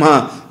of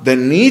Brahma, the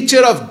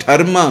nature of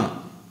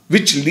Dharma,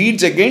 which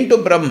leads again to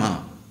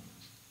Brahma.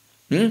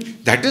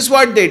 That is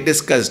what they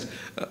discussed.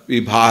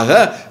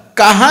 Vibhaga,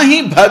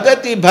 kahahi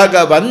bhagati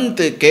bhagavant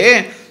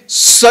ke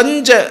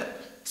sanjuta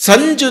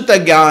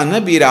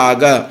jnana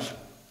viraga.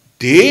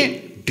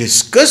 They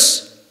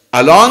discuss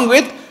along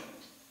with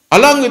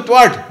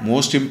what?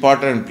 Most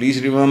important, please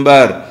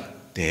remember,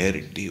 their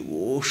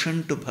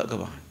devotion to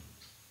Bhagavan.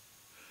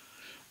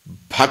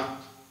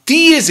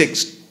 Bhakti is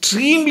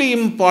extremely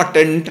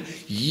important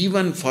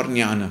even for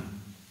Jnanam.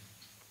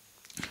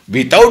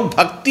 Without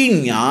Bhakti,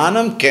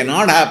 Jnanam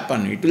cannot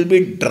happen. It will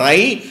be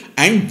dry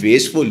and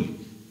wasteful.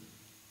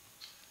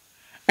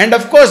 And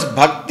of course,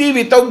 Bhakti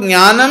without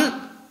Jnanam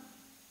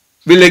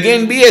will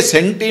again be a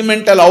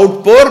sentimental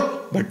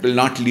outpour, but will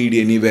not lead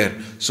anywhere.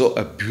 So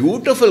a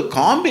beautiful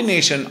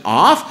combination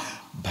of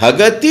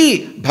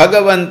Bhagati,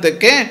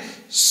 Bhagavantake,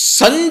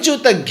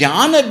 Sanjuta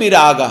Jnana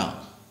Viraga.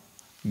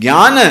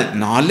 Jnana,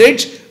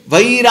 knowledge,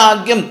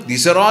 Vairagyam.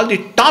 These are all the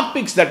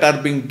topics that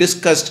are being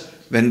discussed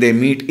when they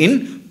meet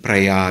in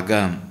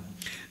Prayaga.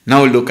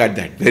 Now look at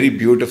that. Very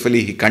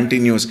beautifully he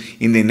continues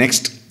in the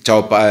next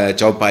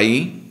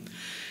Chaupai.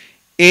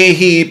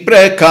 Ehi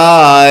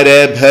prakar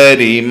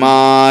bhari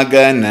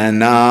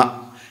maganana.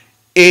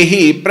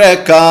 Ehi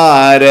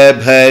prakar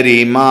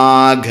bhari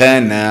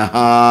maganahai.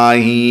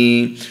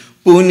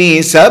 Puni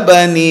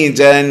sabani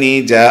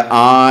janija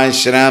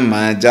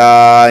ashrama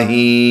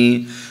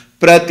jahi.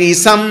 Prati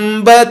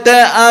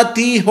sambata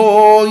ati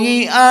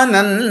hoi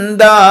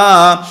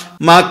ananda.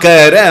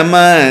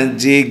 Makarama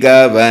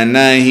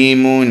jigavanahi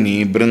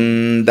muni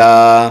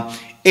brunda.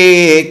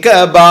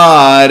 Eka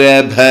bar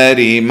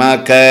bhari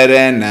makar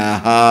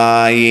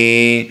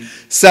nahaye.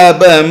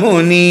 Sab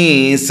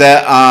muni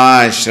sa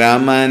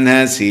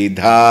ashraman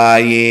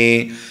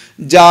sidhaye.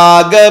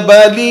 जाग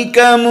बलिक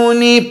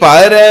मुनि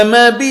परम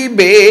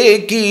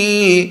विवेकी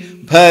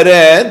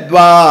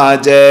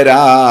भरद्वाज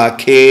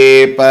राखे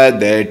पद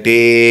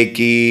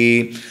टेकी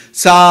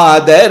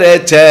सादर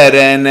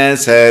चरण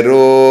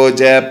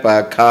सरोज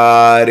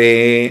पखारे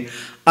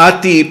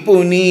अति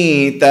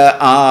पुनीत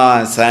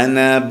आसन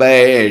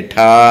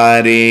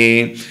बैठारे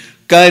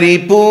करि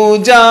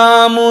पूजा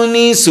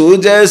मुनि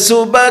सुज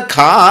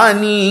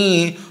सुबखानी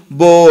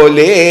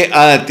बोले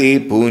अति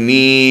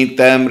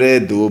पुनीत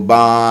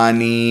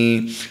मृदुबानी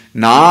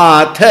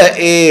नाथ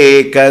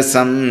एक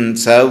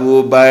संसव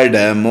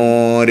बड़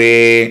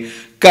मोरे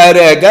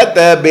करगत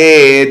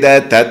वेद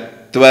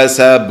तत्व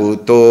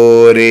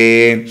सबुतोरे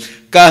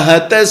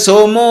कहत सो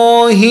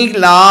मोहि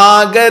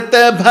लागत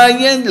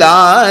भय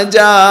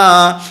लाजा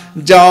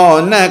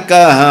जौन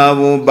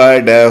कहु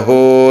बड़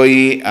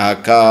होई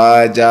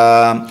अकाजा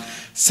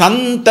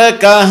संत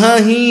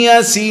कहि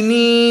असि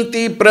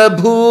नीति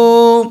प्रभु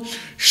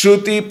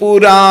श्रुति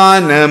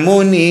पुराण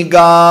मुनि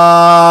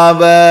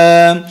गाव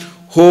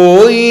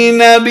होई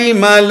न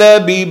विमल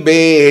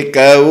विवेक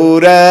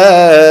उर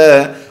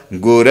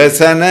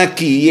गुरसन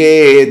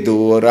किए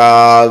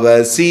दोराव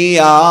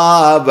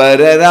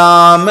सियावर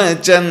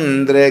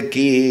रामचंद्र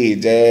की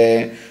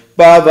जय।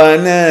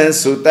 पवन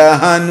सुत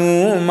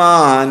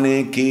हनुमान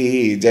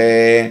की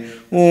जय,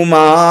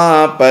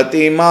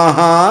 उमापति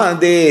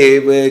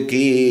महादेव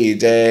की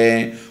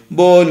जय,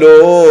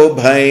 बोलो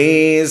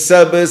भाई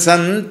सब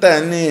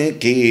संतन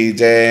की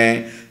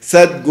जय,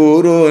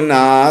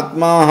 सद्गुरुनाथ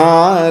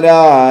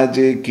महाराज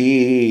की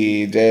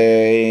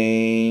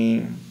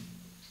जय।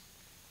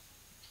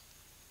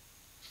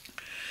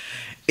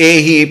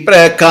 एहि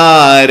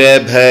प्रकार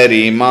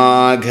भरी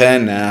माघ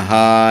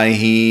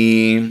नहाही।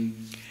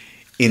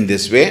 In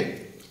this way,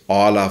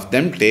 all of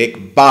them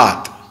take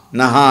bath,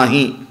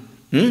 nahahi,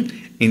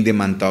 in the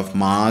month of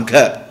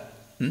Magha.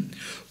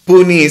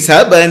 Puni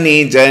sab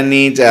nij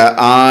nij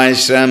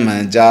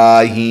ashram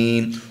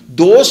jahi.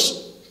 Those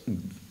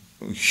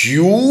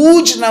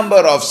huge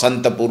number of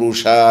Santa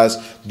Purushas,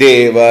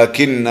 Deva,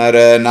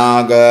 Kinnara,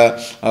 Naga,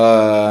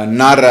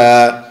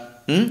 Nara,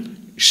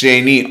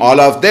 Shreni, all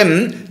of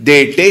them,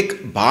 they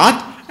take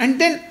bath and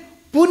then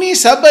Puni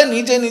Sabha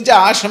Nija Nija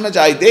Ashrama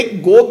Jai, they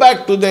go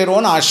back to their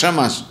own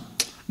ashramas.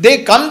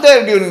 They come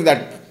there during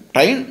that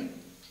time,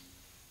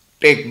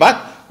 take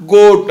bath,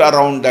 go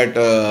around that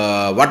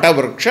Vata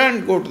Vriksha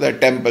and go to the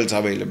temples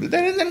available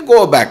there and then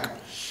go back.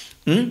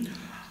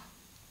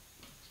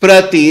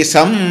 Prati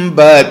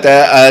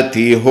Sambata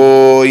Ati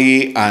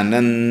Hoi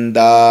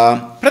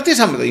Ananda. Prati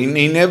Sambata,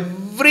 in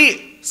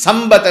every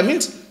Sambata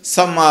means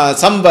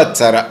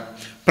Samvatsara.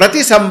 Prati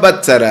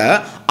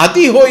Samvatsara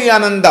Ati Hoi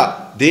Ananda.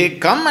 They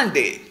come and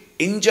they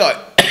enjoy.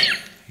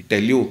 I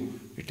tell you,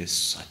 it is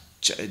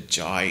such a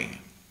joy.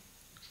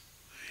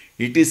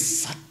 It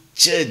is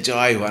such a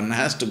joy. One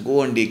has to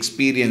go and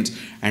experience.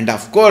 And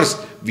of course,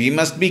 we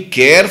must be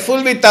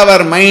careful with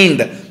our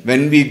mind.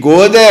 When we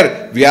go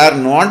there, we are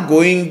not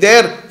going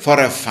there for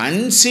a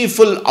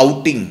fanciful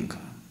outing.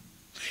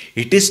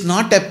 It is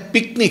not a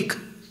picnic.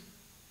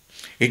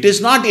 It is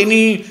not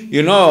any,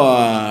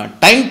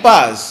 time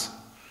pass.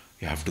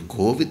 You have to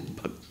go with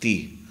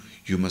bhakti.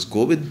 You must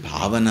go with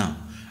bhavana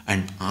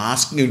and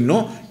ask,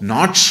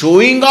 not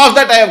showing off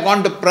that I have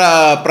gone to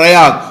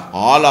Prayag.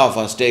 All of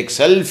us take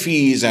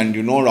selfies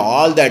and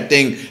all that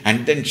thing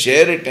and then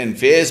share it in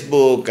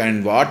Facebook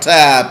and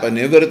WhatsApp and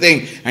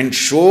everything and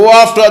show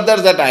off to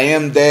others that I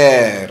am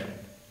there.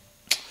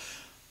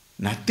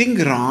 Nothing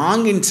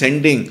wrong in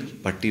sending,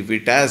 but if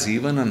it has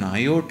even an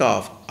iota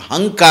of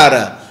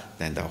ahankara,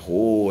 then the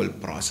whole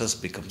process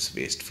becomes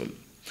wasteful.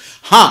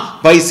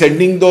 By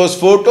sending those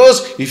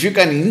photos, if you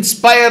can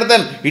inspire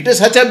them, it is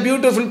such a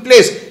beautiful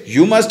place.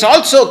 You must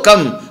also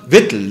come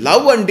with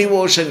love and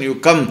devotion. You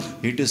come.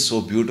 It is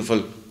so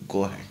beautiful.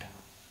 Go ahead.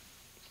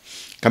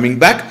 Coming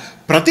back,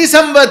 Prati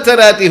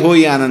Samvatsarati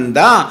Hoi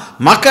Ananda,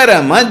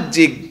 Makara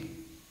Majji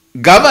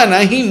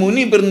Gavanahi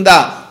Muni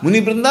Brinda.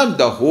 Muni Brinda,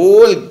 the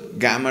whole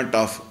gamut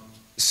of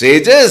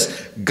sages,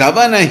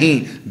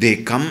 Gavanahi, they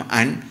come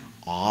and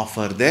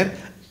offer their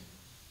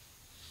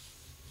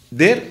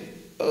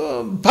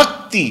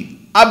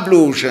bhakti,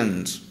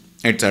 ablutions,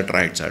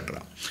 etc.,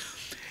 etc.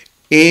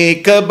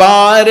 एक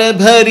बार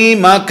भरी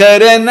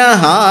मकर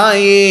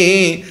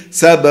नहाए,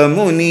 सब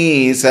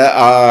मुनि स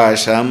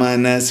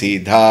आशमन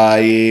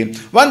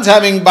सिधाए. Once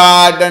having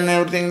bathed and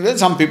everything,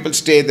 some people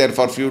stay there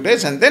for a few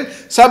days and then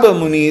sab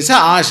muni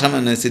sa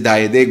ashamana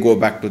siddhaye. They go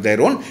back to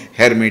their own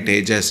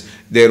hermitages,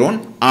 their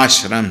own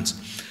ashrams.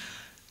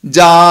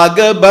 जाग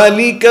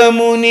बलिक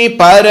मुनि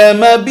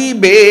परम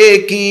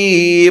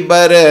विवेकी,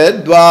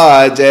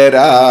 भरद्वाज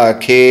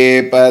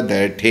राखे पद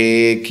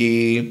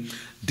ठेकी.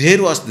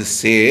 There was the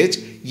sage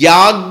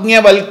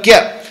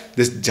Yajnavalkya.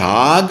 This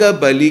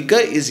Jagabalika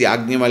is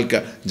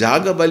Yajnavalkya.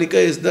 Jagabalika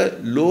is the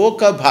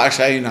Loka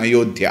Bhasha in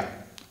Ayodhya,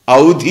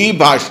 Audhi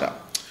Bhasha.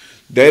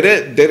 There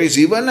is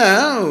even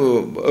a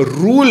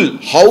rule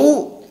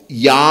how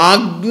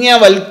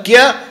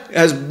Yajnavalkya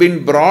has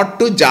been brought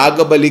to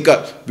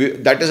Jagabalika.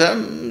 That is a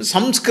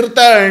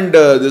Samskrita and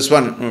this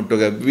one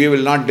together. We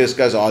will not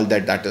discuss all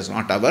that. That is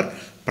not our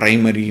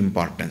primary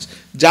importance.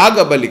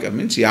 Jagabalika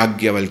means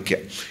Yajnavalkya.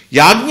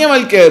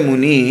 Yajnavalkya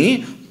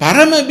Muni,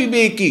 Parama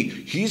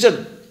Viveki. He is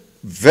a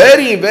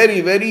very,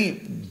 very,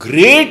 very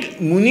great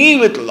Muni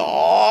with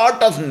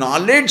lot of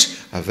knowledge,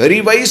 a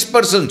very wise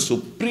person,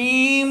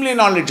 supremely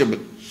knowledgeable.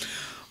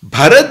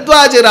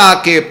 Bharadwaja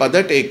Rake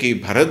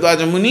Padateki.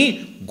 Bharadwaja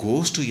Muni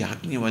goes to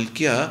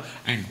Yajnavalkya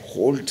and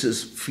holds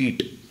his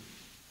feet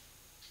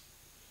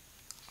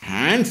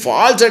and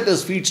falls at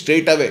his feet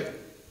straight away.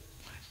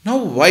 Now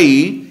why?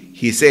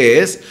 He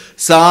says,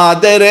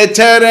 Sadara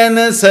charan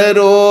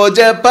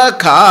saroja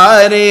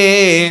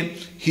pakhare.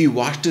 He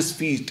washed his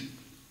feet.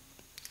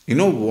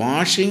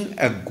 Washing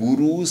a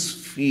guru's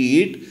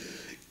feet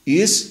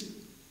is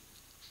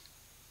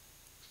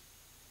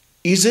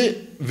a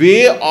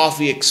way of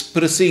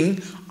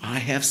expressing, I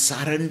have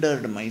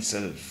surrendered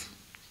myself.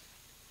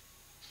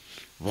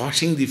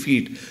 Washing the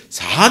feet.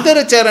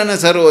 Sadara charana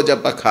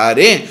saroja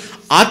pakhare,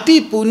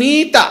 ati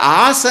punita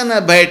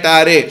asana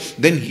bhaitare.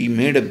 Then he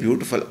made a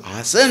beautiful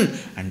asan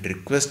and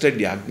requested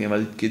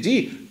Yajnavalkya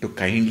ji to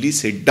kindly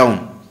sit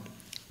down.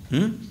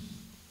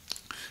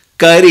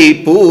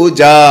 Kari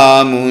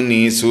puja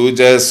muni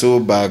suja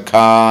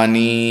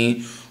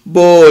subakhani,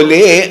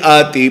 Bole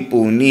ati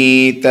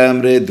punita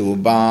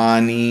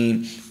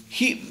mridubani.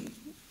 He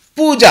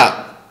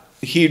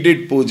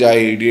did puja,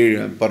 he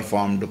did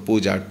performed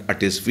puja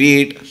at his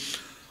feet.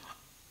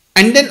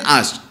 And then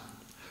asked,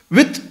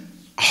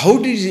 how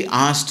did he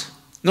ask?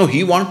 No,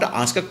 he wanted to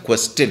ask a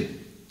question.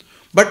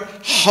 But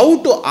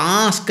how to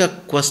ask a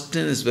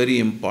question is very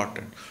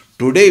important.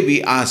 Today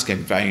we ask,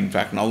 in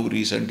fact, now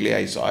recently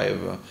I saw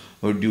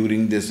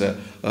during this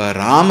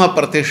Rama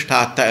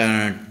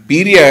Pratishtha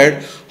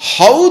period,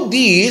 how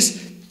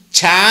these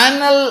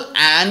channel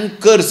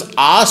anchors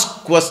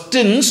ask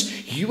questions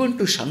even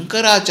to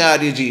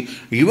Shankaracharya ji,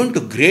 even to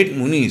great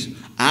munis,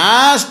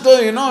 ask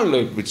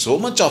like with so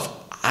much of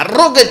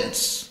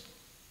arrogance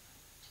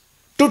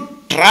to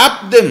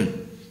trap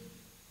them.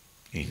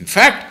 In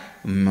fact,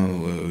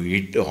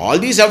 all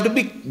these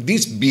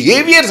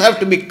behaviors have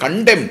to be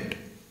condemned.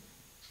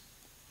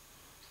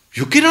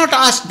 You cannot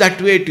ask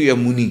that way to a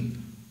muni,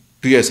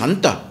 to a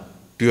santa,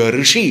 to a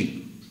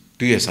rishi,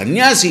 to a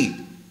sannyasi.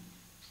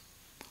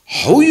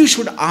 How you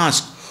should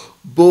ask?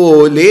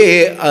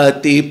 Bole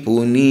ati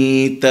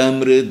punita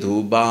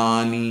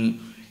mridubani.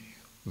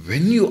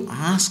 When you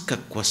ask a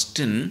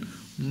question,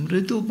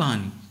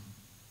 mridubani,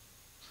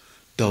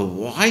 the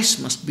voice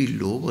must be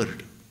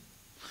lowered.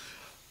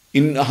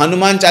 In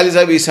Hanuman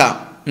Chalisa we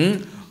saw,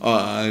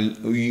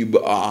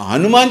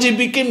 Hanumanji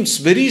became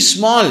very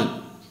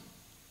small.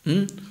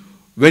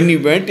 When he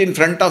went in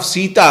front of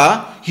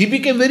Sita, he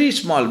became very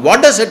small.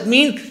 What does it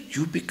mean?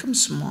 You become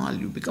small,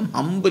 you become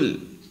humble.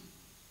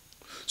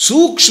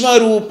 Sukshma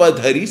rupa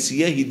dhari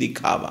siya hi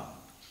dikhava.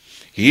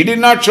 He did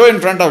not show in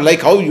front of,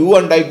 like how you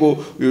and I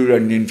go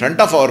in front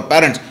of our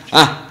parents.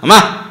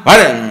 Amma,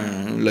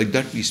 like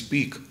that we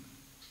speak.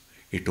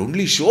 It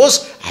only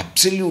shows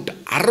absolute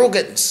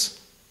arrogance.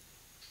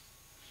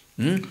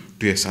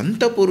 To a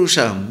Santa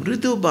Purusha,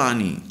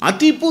 Mridubani,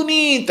 Ati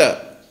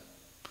Punita,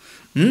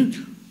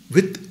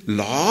 with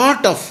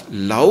lot of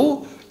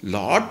love,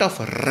 lot of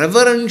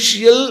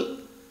reverential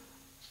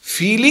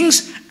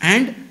feelings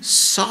and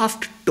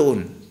soft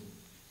tone.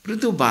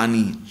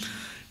 Mridubani.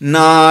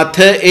 Nath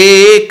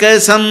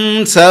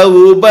ekasam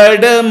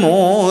saubada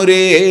more.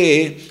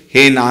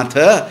 Hey Nath,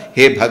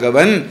 hey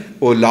Bhagavan,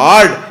 O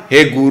Lord,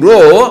 hey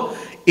Guru,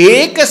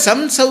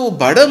 ekasam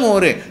saubada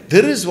more.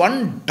 There is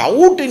one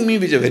doubt in me,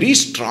 which is a very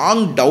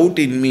strong doubt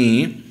in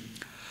me.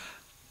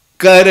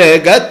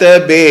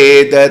 Karagata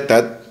beda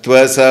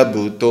tattva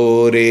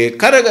sabutore.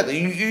 Karagata,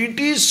 it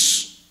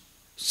is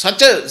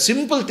such a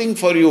simple thing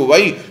for you.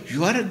 Why?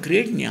 You are a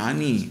great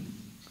jnani.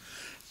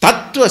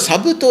 Tattva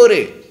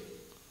sabutore.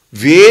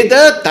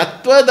 Veda,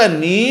 Tattva, the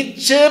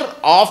nature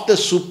of the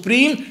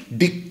Supreme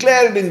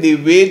declared in the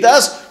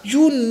Vedas,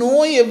 you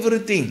know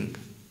everything.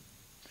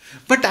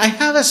 But I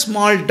have a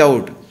small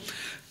doubt.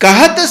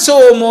 Kahata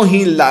so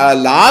mohi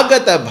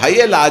lagata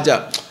bhaya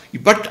laja.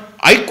 But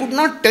I could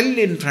not tell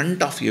in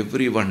front of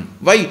everyone.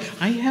 Why?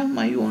 I have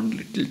my own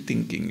little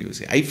thinking, you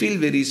see. I feel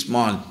very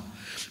small.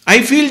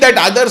 I feel that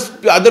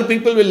other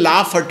people will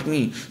laugh at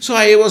me. So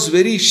I was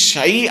very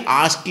shy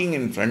asking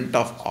in front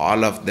of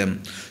all of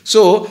them.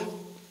 So,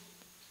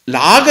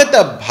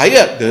 Lagata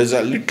bhaya, there is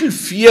a little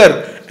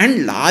fear,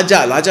 and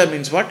laja, laja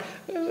means what?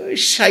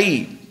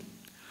 Shy.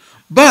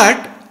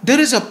 But there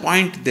is a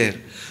point there.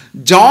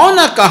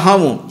 Jauna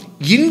kahamu,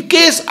 in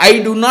case I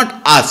do not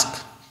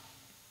ask,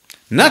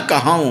 na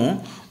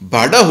kahamu,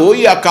 bada ho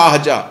ya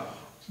kahaja.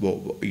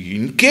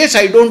 In case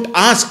I don't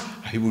ask,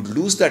 I would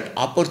lose that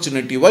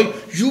opportunity. Why?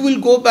 You will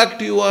go back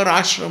to your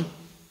ashram.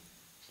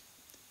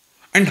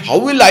 And how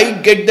will I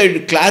get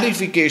the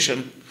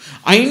clarification?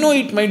 I know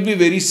it might be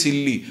very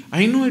silly.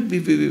 I know it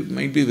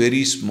might be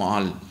very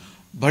small.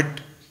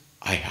 But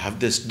I have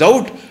this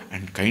doubt,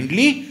 and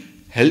kindly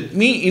help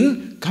me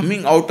in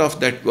coming out of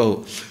that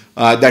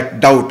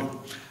doubt.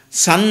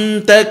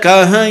 Santa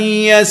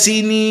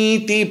kahayasi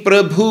niti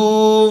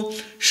prabhu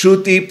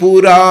shruti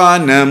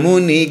purana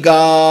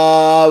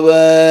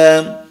munigava.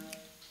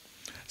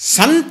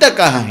 Santa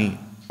kahahi,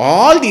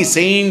 all the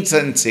saints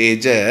and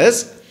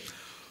sages,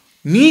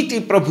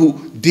 niti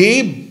prabhu,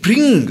 they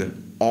bring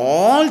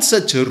all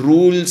such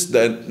rules.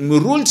 The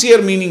rules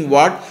here meaning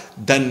what?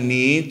 The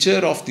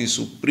nature of the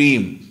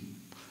Supreme.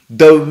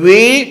 The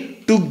way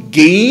to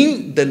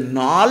gain the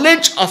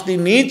knowledge of the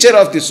nature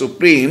of the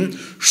Supreme.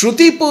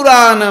 Shruti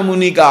Purana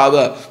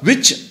Munigava,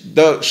 which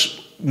the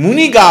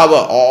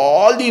Munigava,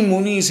 all the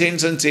Muni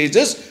saints and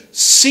sages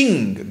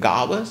sing.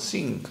 Gava,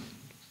 sing.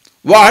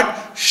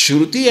 What?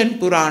 Shruti and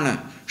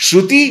Purana.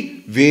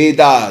 Shruti,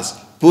 Vedas.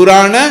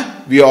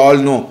 Purana, we all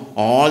know.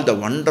 All the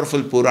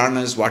wonderful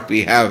Puranas what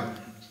we have.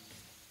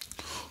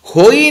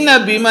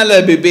 Hoina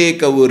bimala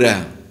bibeka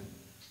ura.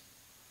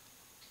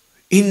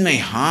 In my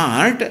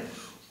heart,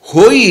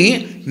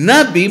 hoi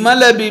na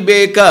bimala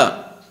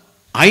bibeka.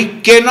 I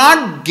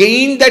cannot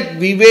gain that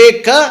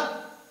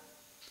viveka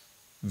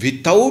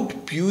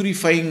without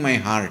purifying my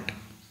heart.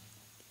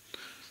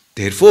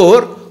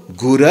 Therefore,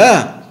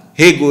 Gura,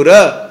 hey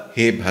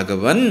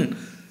Bhagavan,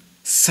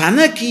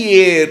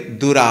 Sanakiye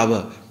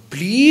Durava,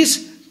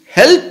 please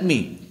help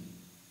me.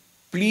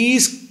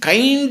 Please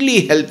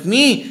kindly help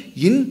me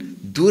in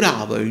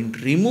durava, in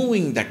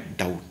removing that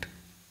doubt.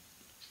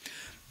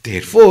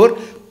 Therefore,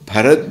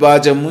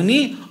 Bharadvaja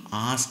Muni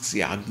asks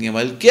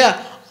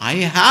Yajnavalkya, I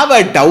have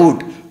a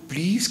doubt.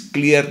 Please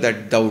clear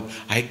that doubt.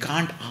 I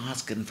can't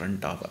ask in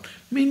front of her.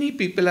 Many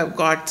people have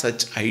got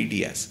such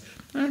ideas.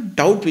 A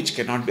doubt which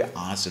cannot be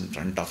asked in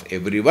front of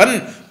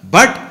everyone,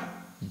 but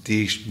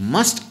they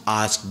must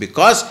ask,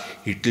 because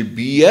it will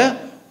be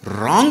a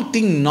wrong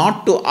thing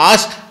not to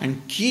ask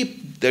and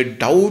keep the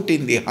doubt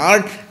in the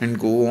heart and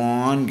go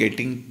on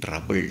getting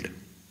troubled.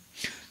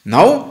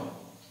 Now,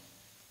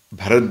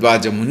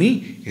 Bharadvaja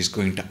Muni is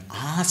going to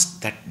ask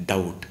that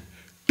doubt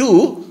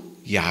to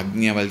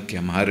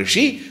Yajnavalkya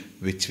Maharishi,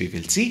 which we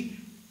will see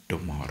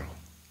tomorrow.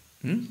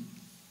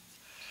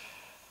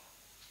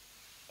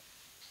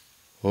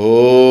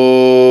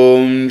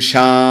 Om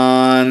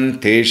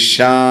Shanti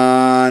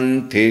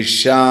Shanti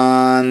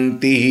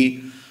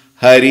Shanti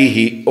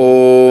Harihi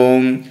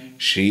Om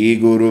Shri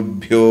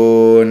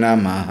Gurubhyo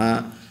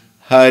Namaha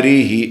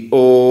Harihi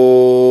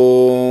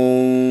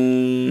Om.